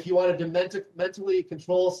 If you wanted to mentally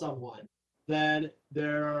control someone, then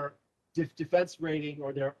their defense rating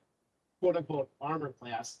or their quote-unquote armor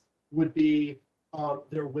class would be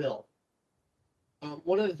their will.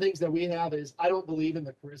 One of the things that we have is I don't believe in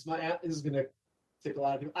the charisma app. This is going to take a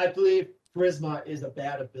lot of people. I believe charisma is a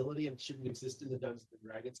bad ability and shouldn't exist in the Dungeons and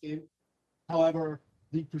Dragons game. However,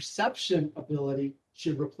 the perception ability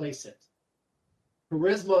should replace it.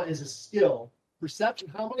 Charisma is a skill. Perception,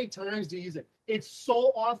 how many times do you use it? It's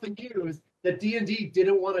so often used that D&D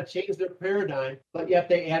didn't want to change their paradigm, but yet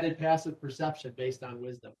they added passive perception based on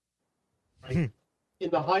wisdom. Right? In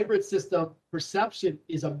the hybrid system, perception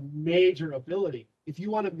is a major ability. If you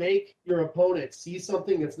want to make your opponent see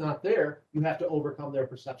something that's not there, you have to overcome their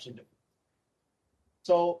perception.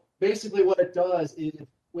 So basically what it does is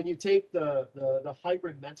when you take the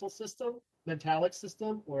hybrid mental system, mentalic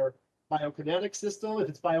system, or biokinetic system, if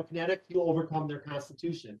it's biokinetic, you'll overcome their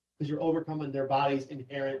constitution because you're overcoming their body's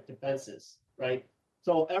inherent defenses, right?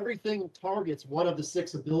 So everything targets one of the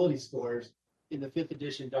 6 ability scores in the 5th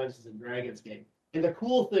edition Dungeons and Dragons game. And the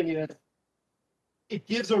cool thing is it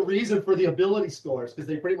gives a reason for the ability scores because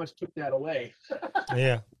they pretty much took that away.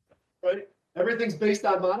 Yeah. Right? Everything's based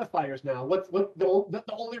on modifiers now. The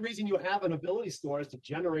only reason you have an ability score is to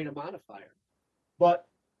generate a modifier. But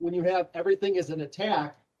when you have everything as an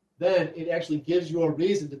attack, then it actually gives you a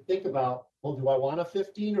reason to think about, well, do I want a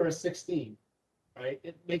 15 or a 16? right?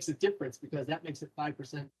 It makes a difference because that makes it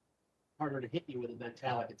 5% harder to hit you with a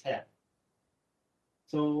metallic attack.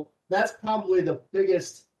 So that's probably the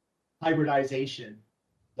biggest hybridization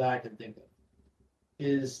that I can think of.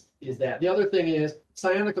 Is that the other thing is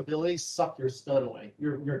psionic abilities suck your stun away,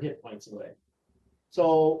 your hit points away.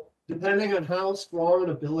 So depending on how strong an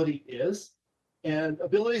ability is, and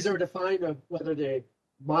abilities are defined of whether they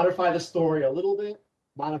modify the story a little bit,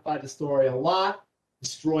 modify the story a lot,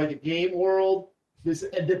 destroy the game world.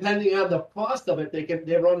 And depending on the cost of it,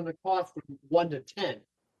 they run in a cost from 1 to 10.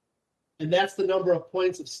 And that's the number of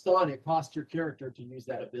points of stun it costs your character to use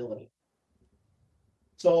that ability.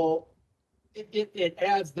 So it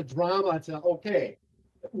adds the drama to, okay,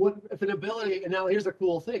 what if an ability, and now here's a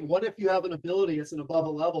cool thing. What if you have an ability that's an above a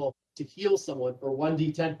level to heal someone for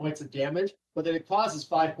 1d10 points of damage, but then it causes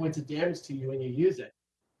 5 points of damage to you when you use it?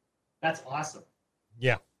 That's awesome.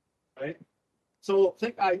 Yeah. Right? So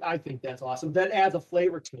I think that's awesome. That adds a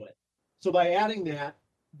flavor to it. So by adding that,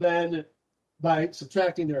 then by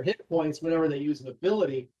subtracting their hit points whenever they use an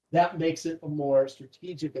ability, that makes it a more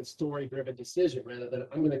strategic and story-driven decision rather than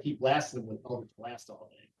I'm going to keep blasting them with Eldritch Blast all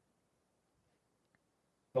day.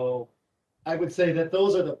 So I would say that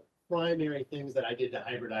those are the primary things that I did to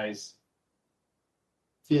hybridize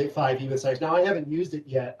 5 Evasites. Now, I haven't used it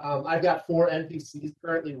yet. I've got 4 NPCs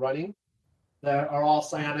currently running that are all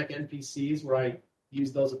psionic NPCs where I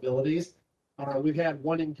use those abilities. We've had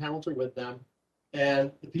 1 encounter with them,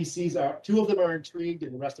 and the PCs are 2 of them are intrigued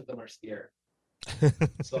and the rest of them are scared.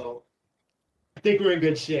 So I think we're in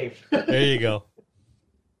good shape. There you go.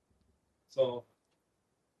 So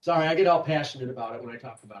sorry, I get all passionate about it when I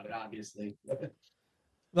talk about it, obviously.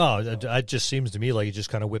 No, it just seems to me like you just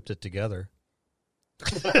kind of whipped it together.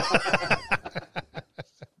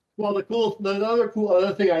 Well,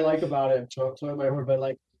 other thing I like about it, I'm my horn, but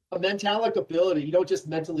like a mentalic ability, you don't just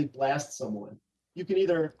mentally blast someone. You can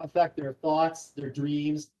either affect their thoughts, their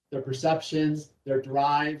dreams, their perceptions, their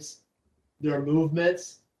drives, their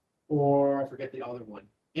movements, or I forget the other one.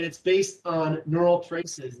 And it's based on neural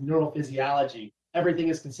traces, neurophysiology. Everything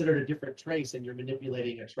is considered a different trace, and you're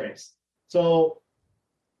manipulating a trace. So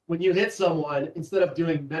when you hit someone, instead of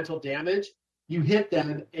doing mental damage, you hit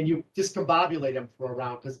them and you discombobulate them for a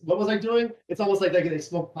round. Because what was I doing? It's almost like they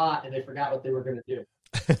smoked pot and they forgot what they were going to do.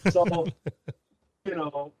 So,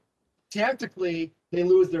 tactically, they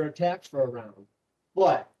lose their attacks for a round.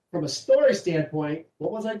 But from a story standpoint,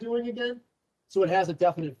 what was I doing again? So it has a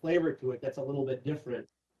definite flavor to it that's a little bit different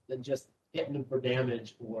than just hitting them for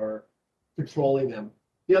damage or controlling them.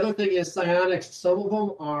 The other thing is psionics. Some of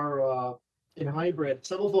them are in hybrid.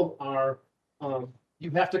 Some of them are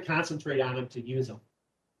you have to concentrate on them to use them.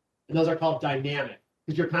 And those are called dynamic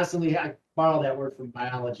because you're constantly, I borrow that word from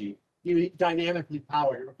biology. You dynamically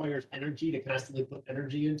powered. It requires energy to constantly put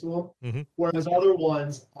energy into them. Mm-hmm. Whereas other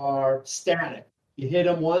ones are static. You hit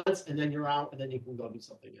them once and then you're out and then you can go do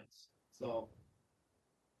something else. So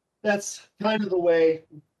that's kind of the way.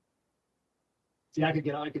 See, I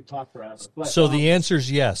could talk forever. But, so the answer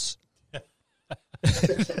is yes.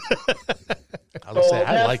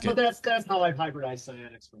 I like it. But that's how I hybridize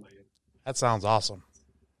psionics for my. That sounds awesome.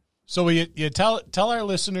 So you tell our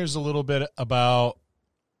listeners a little bit about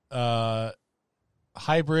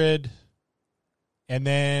hybrid, and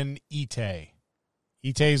then Ite.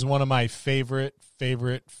 Ite is one of my favorite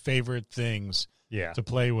things to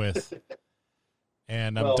play with.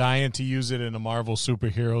 And I'm dying to use it in a Marvel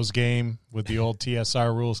Superheroes game with the old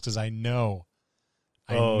TSR rules because I know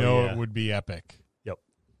it would be epic. Yep.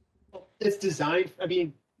 It's designed,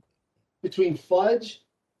 between Fudge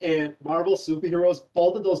and Marvel Superheroes,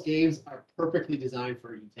 both of those games are perfectly designed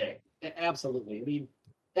for Ite. Absolutely.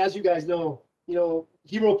 As you guys know,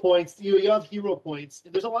 hero points, you have hero points.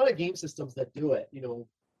 There's a lot of game systems that do it,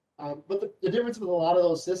 but the difference with a lot of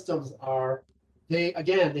those systems are they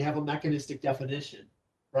have a mechanistic definition,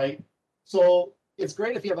 right? So it's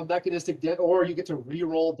great if you have a mechanistic, or you get to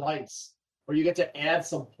re-roll dice, or you get to add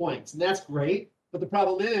some points, and that's great. But the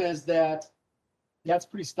problem is that that's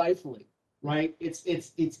pretty stifling, right? It's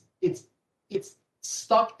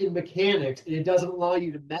stuck in mechanics, and it doesn't allow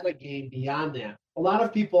you to metagame beyond that. A lot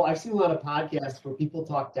of people, I've seen a lot of podcasts where people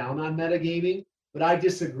talk down on metagaming, but I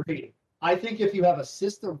disagree. I think if you have a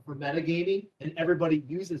system for metagaming and everybody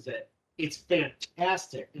uses it, it's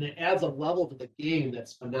fantastic, and it adds a level to the game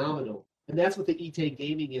that's phenomenal. And that's what the Ite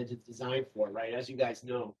gaming engine is designed for, right? As you guys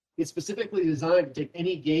know, it's specifically designed to take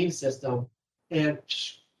any game system and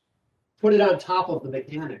put it on top of the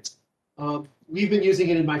mechanics. We've been using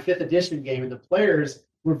it in my 5th edition game, and the players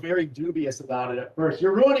were very dubious about it at first.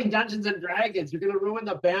 You're ruining Dungeons and Dragons. You're going to ruin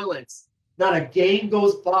the balance. Not a game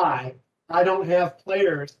goes by I don't have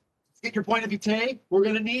players get your point of vitae. We're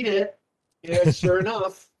going to need it. And sure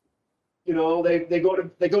enough, you know, they go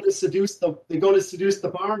to seduce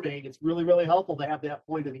the barmaid. It's really, really helpful to have that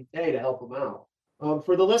point of vitae to help them out.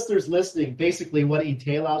 For the listeners listening, basically what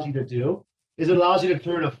vitae allows you to do is it allows you to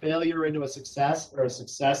turn a failure into a success or a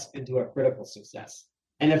success into a critical success.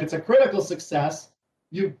 And if it's a critical success,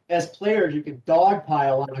 you as players, you can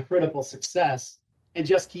dogpile on a critical success and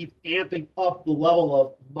just keep amping up the level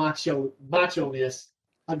of macho-ness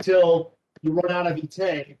until you run out of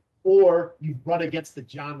vitae or you run against the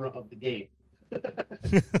genre of the game.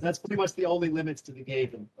 That's pretty much the only limits to the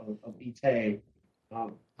game of vitae,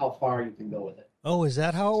 how far you can go with it. Oh, is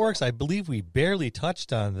that how it works? I believe we barely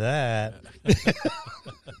touched on that.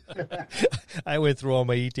 I went through all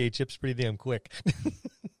my vitae chips pretty damn quick.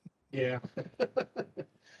 Yeah.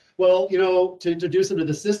 Well, you know, to introduce them to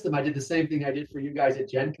the system, I did the same thing I did for you guys at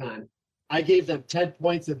Gen Con. I gave them 10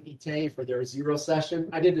 points of vitae for their 0 session.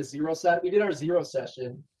 We did our 0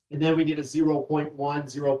 session, and then we did a 0.1,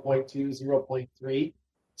 0.2, 0.3,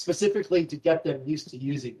 specifically to get them used to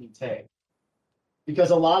using vitae.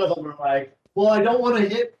 Because a lot of them are like, well,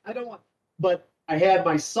 but I had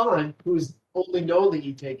my son who's only known the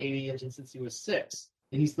vitae gaming engine since he was 6,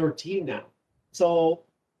 and he's 13 now. So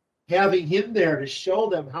having him there to show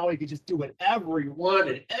them how he could just do whatever he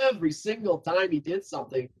wanted every single time he did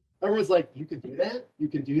something. Everyone's like, you can do that? You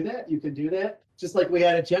can do that? You can do that? Just like we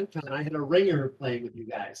had at Gen Con, I had a ringer playing with you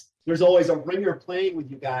guys. There's always a ringer playing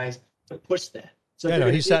with you guys to push that. So yeah,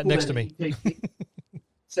 no, he sat next to me.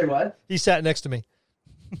 Say what? He sat next to me.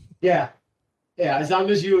 Yeah. Yeah, as long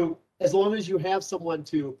as you have someone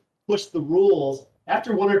to push the rules,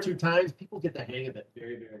 after 1 or 2 times, people get the hang of it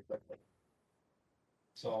very, very quickly.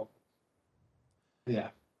 So, yeah.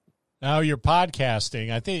 Now you're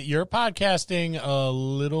podcasting. I think you're podcasting a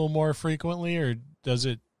little more frequently, or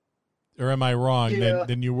am I wrong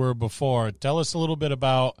than you were before? Tell us a little bit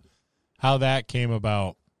about how that came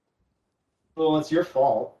about. Well, it's your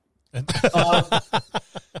fault.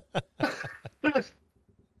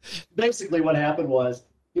 Basically, what happened was,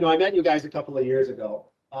 you know, I met you guys a couple of years ago.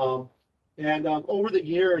 And over the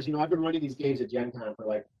years, you know, I've been running these games at Gen Con for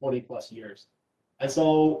like 20 plus years. And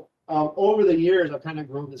so over the years, I've kind of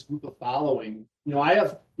grown this group of following. You know,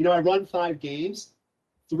 I run 5 games.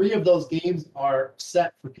 3 of those games are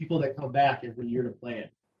set for people that come back every year to play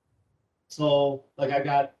it. So, like, I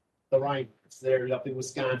got the Rhine there up in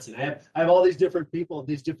Wisconsin. I have all these different people,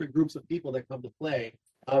 these different groups of people that come to play.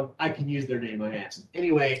 I can use their name, I asked.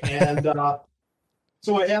 Anyway, and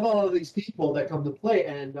so I have all of these people that come to play,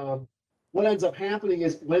 and what ends up happening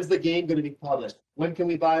is, when's the game going to be published? When can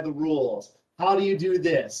we buy the rules? How do you do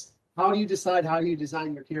this? How do you decide how you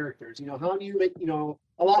design your characters? You know, how do you make, you know,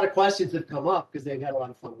 a lot of questions have come up because they've had a lot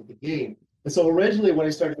of fun with the game. And so originally what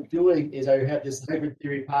I started doing is I had this hybrid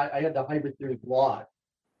theory, I had the hybrid theory blog.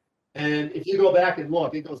 And if you go back and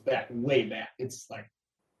look, it goes back way back. It's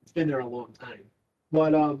been there a long time.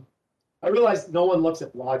 But I realized no one looks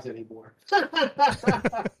at blogs anymore.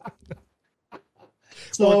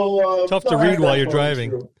 So tough to read while you're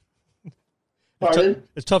driving. Pardon?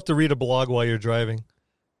 It's tough to read a blog while you're driving.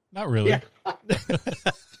 Not really. Yeah.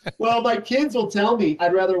 Well, my kids will tell me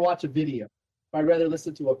I'd rather watch a video. I'd rather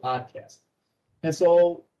listen to a podcast. And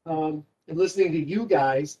so, in listening to you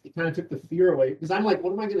guys, it kind of took the fear away, because I'm like,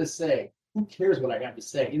 what am I going to say? Who cares what I have to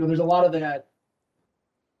say? You know, there's a lot of that,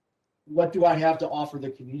 what do I have to offer the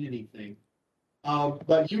community thing.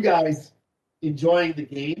 But you guys enjoying the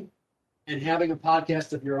game and having a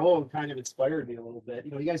podcast of your own kind of inspired me a little bit.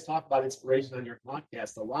 You know, you guys talk about inspiration on your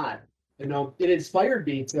podcast a lot. You know, it inspired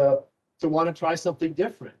me to want to try something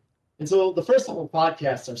different. And so the first couple of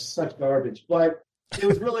podcasts are such garbage, but it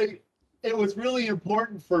was really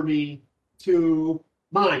important for me to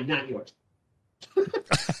mine, not yours.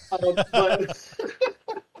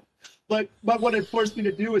 But what it forced me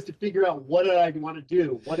to do is to figure out, what do I want to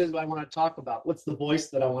do? What is I want to talk about? What's the voice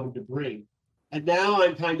that I wanted to bring? And now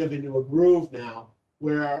I'm kind of into a groove now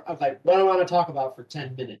where I'm like, what do I want to talk about for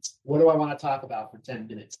 10 minutes? What do I want to talk about for 10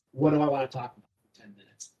 minutes? What do I want to talk about for 10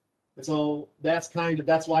 minutes? And so that's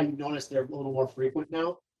why you notice they're a little more frequent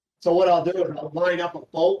now. So what I'll do is I'll line up a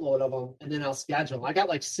boatload of them, and then I'll schedule them. I got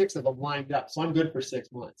like 6 of them lined up, so I'm good for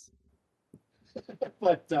 6 months.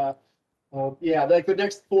 But yeah, like the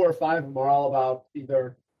next 4 or 5 of them are all about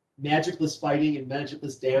either magicless fighting and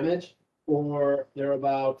magicless damage, or they're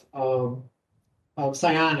about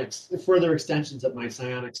psionics, further extensions of my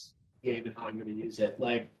psionics game and how I'm going to use it.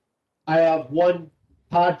 Like, I have one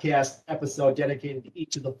podcast episode dedicated to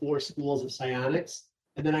each of the 4 schools of psionics,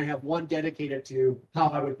 and then I have one dedicated to how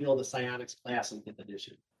I would build a psionics class in 5th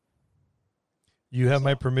edition. You have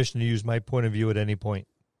my permission to use my point of view at any point.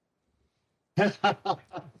 Well,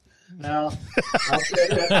 I'll say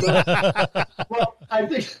that. Well,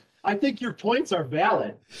 I think your points are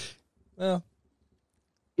valid. Well,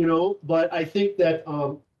 But I think that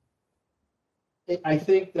I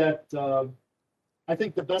think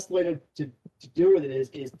the best way to do it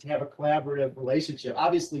is to have a collaborative relationship.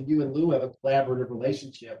 Obviously, you and Lou have a collaborative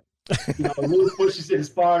relationship. Lou pushes it as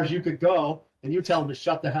far as you could go, and you tell him to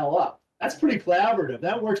shut the hell up. That's pretty collaborative.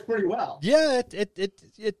 That works pretty well. yeah,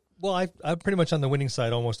 well, I'm pretty much on the winning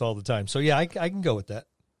side almost all the time. So, yeah, I can go with that.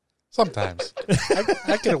 Sometimes.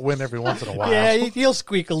 I get a win every once in a while. Yeah, he'll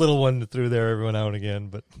squeak a little one through there every now and again,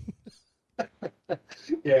 but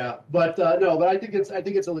Yeah, but no, but I think it's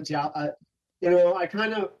a legit. I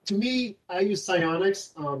kind of, to me, I use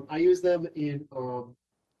psionics. I use them in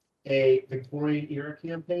a Victorian era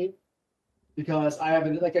campaign because I have,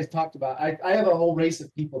 like I talked about, I have a whole race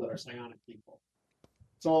of people that are psionic people.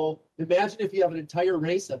 So imagine if you have an entire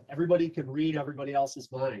race of everybody can read everybody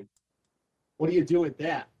else's mind. What do you do with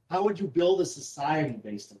that? How would you build a society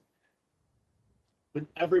based on that? When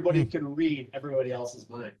everybody can read everybody else's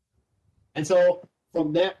mind. And so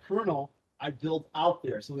from that kernel, I built out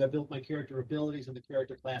there. So I built my character abilities and the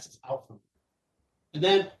character classes out from it. And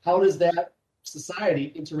then how does that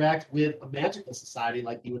society interact with a magical society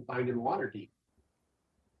like you would find in Waterdeep?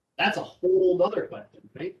 That's a whole nother question,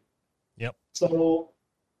 right? Yep. So,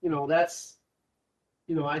 that's,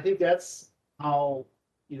 I think that's how,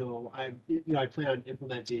 I plan on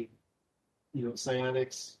implementing,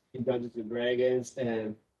 psionics in Dungeons and Dragons,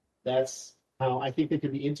 and that's how I think they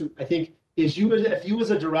could be I think if you as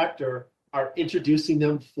a director are introducing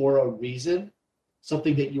them for a reason,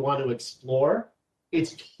 something that you want to explore,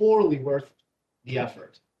 it's totally worth the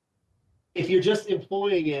effort. If you're just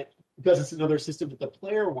employing it because it's another system that the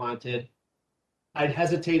player wanted, I'd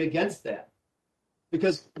hesitate against that.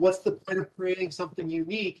 Because what's the point of creating something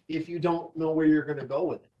unique if you don't know where you're going to go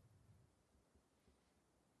with it?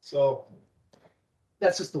 So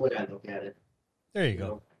that's just the way I look at it. there you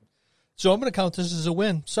go. So I'm going to count this as a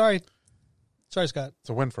win. Sorry, Scott. It's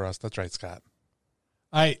a win for us. That's right, Scott.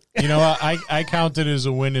 I count it as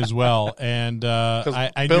a win as well, and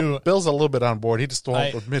I knew Bill's a little bit on board. He just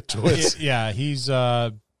won't admit to it. Yeah, he's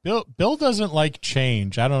Bill doesn't like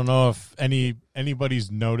change. I don't know if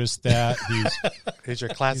anybody's noticed that. He's your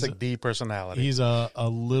classic D personality. He's a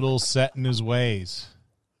little set in his ways.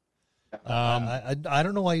 I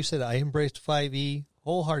don't know why you said that. I embraced 5e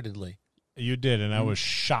wholeheartedly. You did, and I was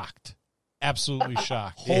shocked. Absolutely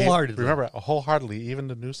shocked. Wholeheartedly. Remember, wholeheartedly, even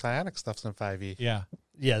the new psionic stuff's in 5e. Yeah.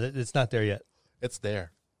 Yeah, it's not there yet. It's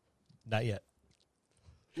there. Not yet.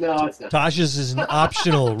 No, it's not. Tasha's is an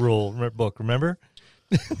optional book, remember?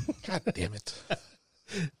 God damn it.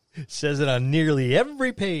 Says it on nearly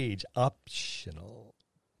every page. Optional.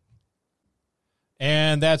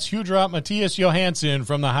 And that's Hugh Drop Matthias Johansson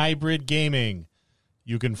from the Hybrid Gaming.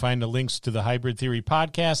 You can find the links to the Hybrid Theory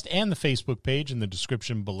podcast and the Facebook page in the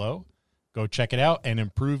description below. Go check it out and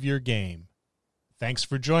improve your game. Thanks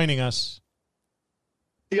for joining us.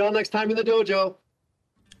 See y'all next time in the dojo.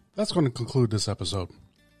 That's going to conclude this episode.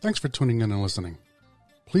 Thanks for tuning in and listening.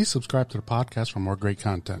 Please subscribe to the podcast for more great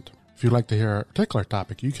content. If you'd like to hear a particular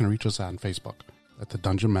topic, you can reach us on Facebook at the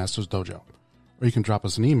Dungeon Masters Dojo, or you can drop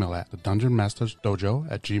us an email at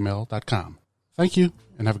thedungeonmastersdojo@gmail.com. Thank you,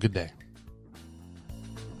 and have a good day.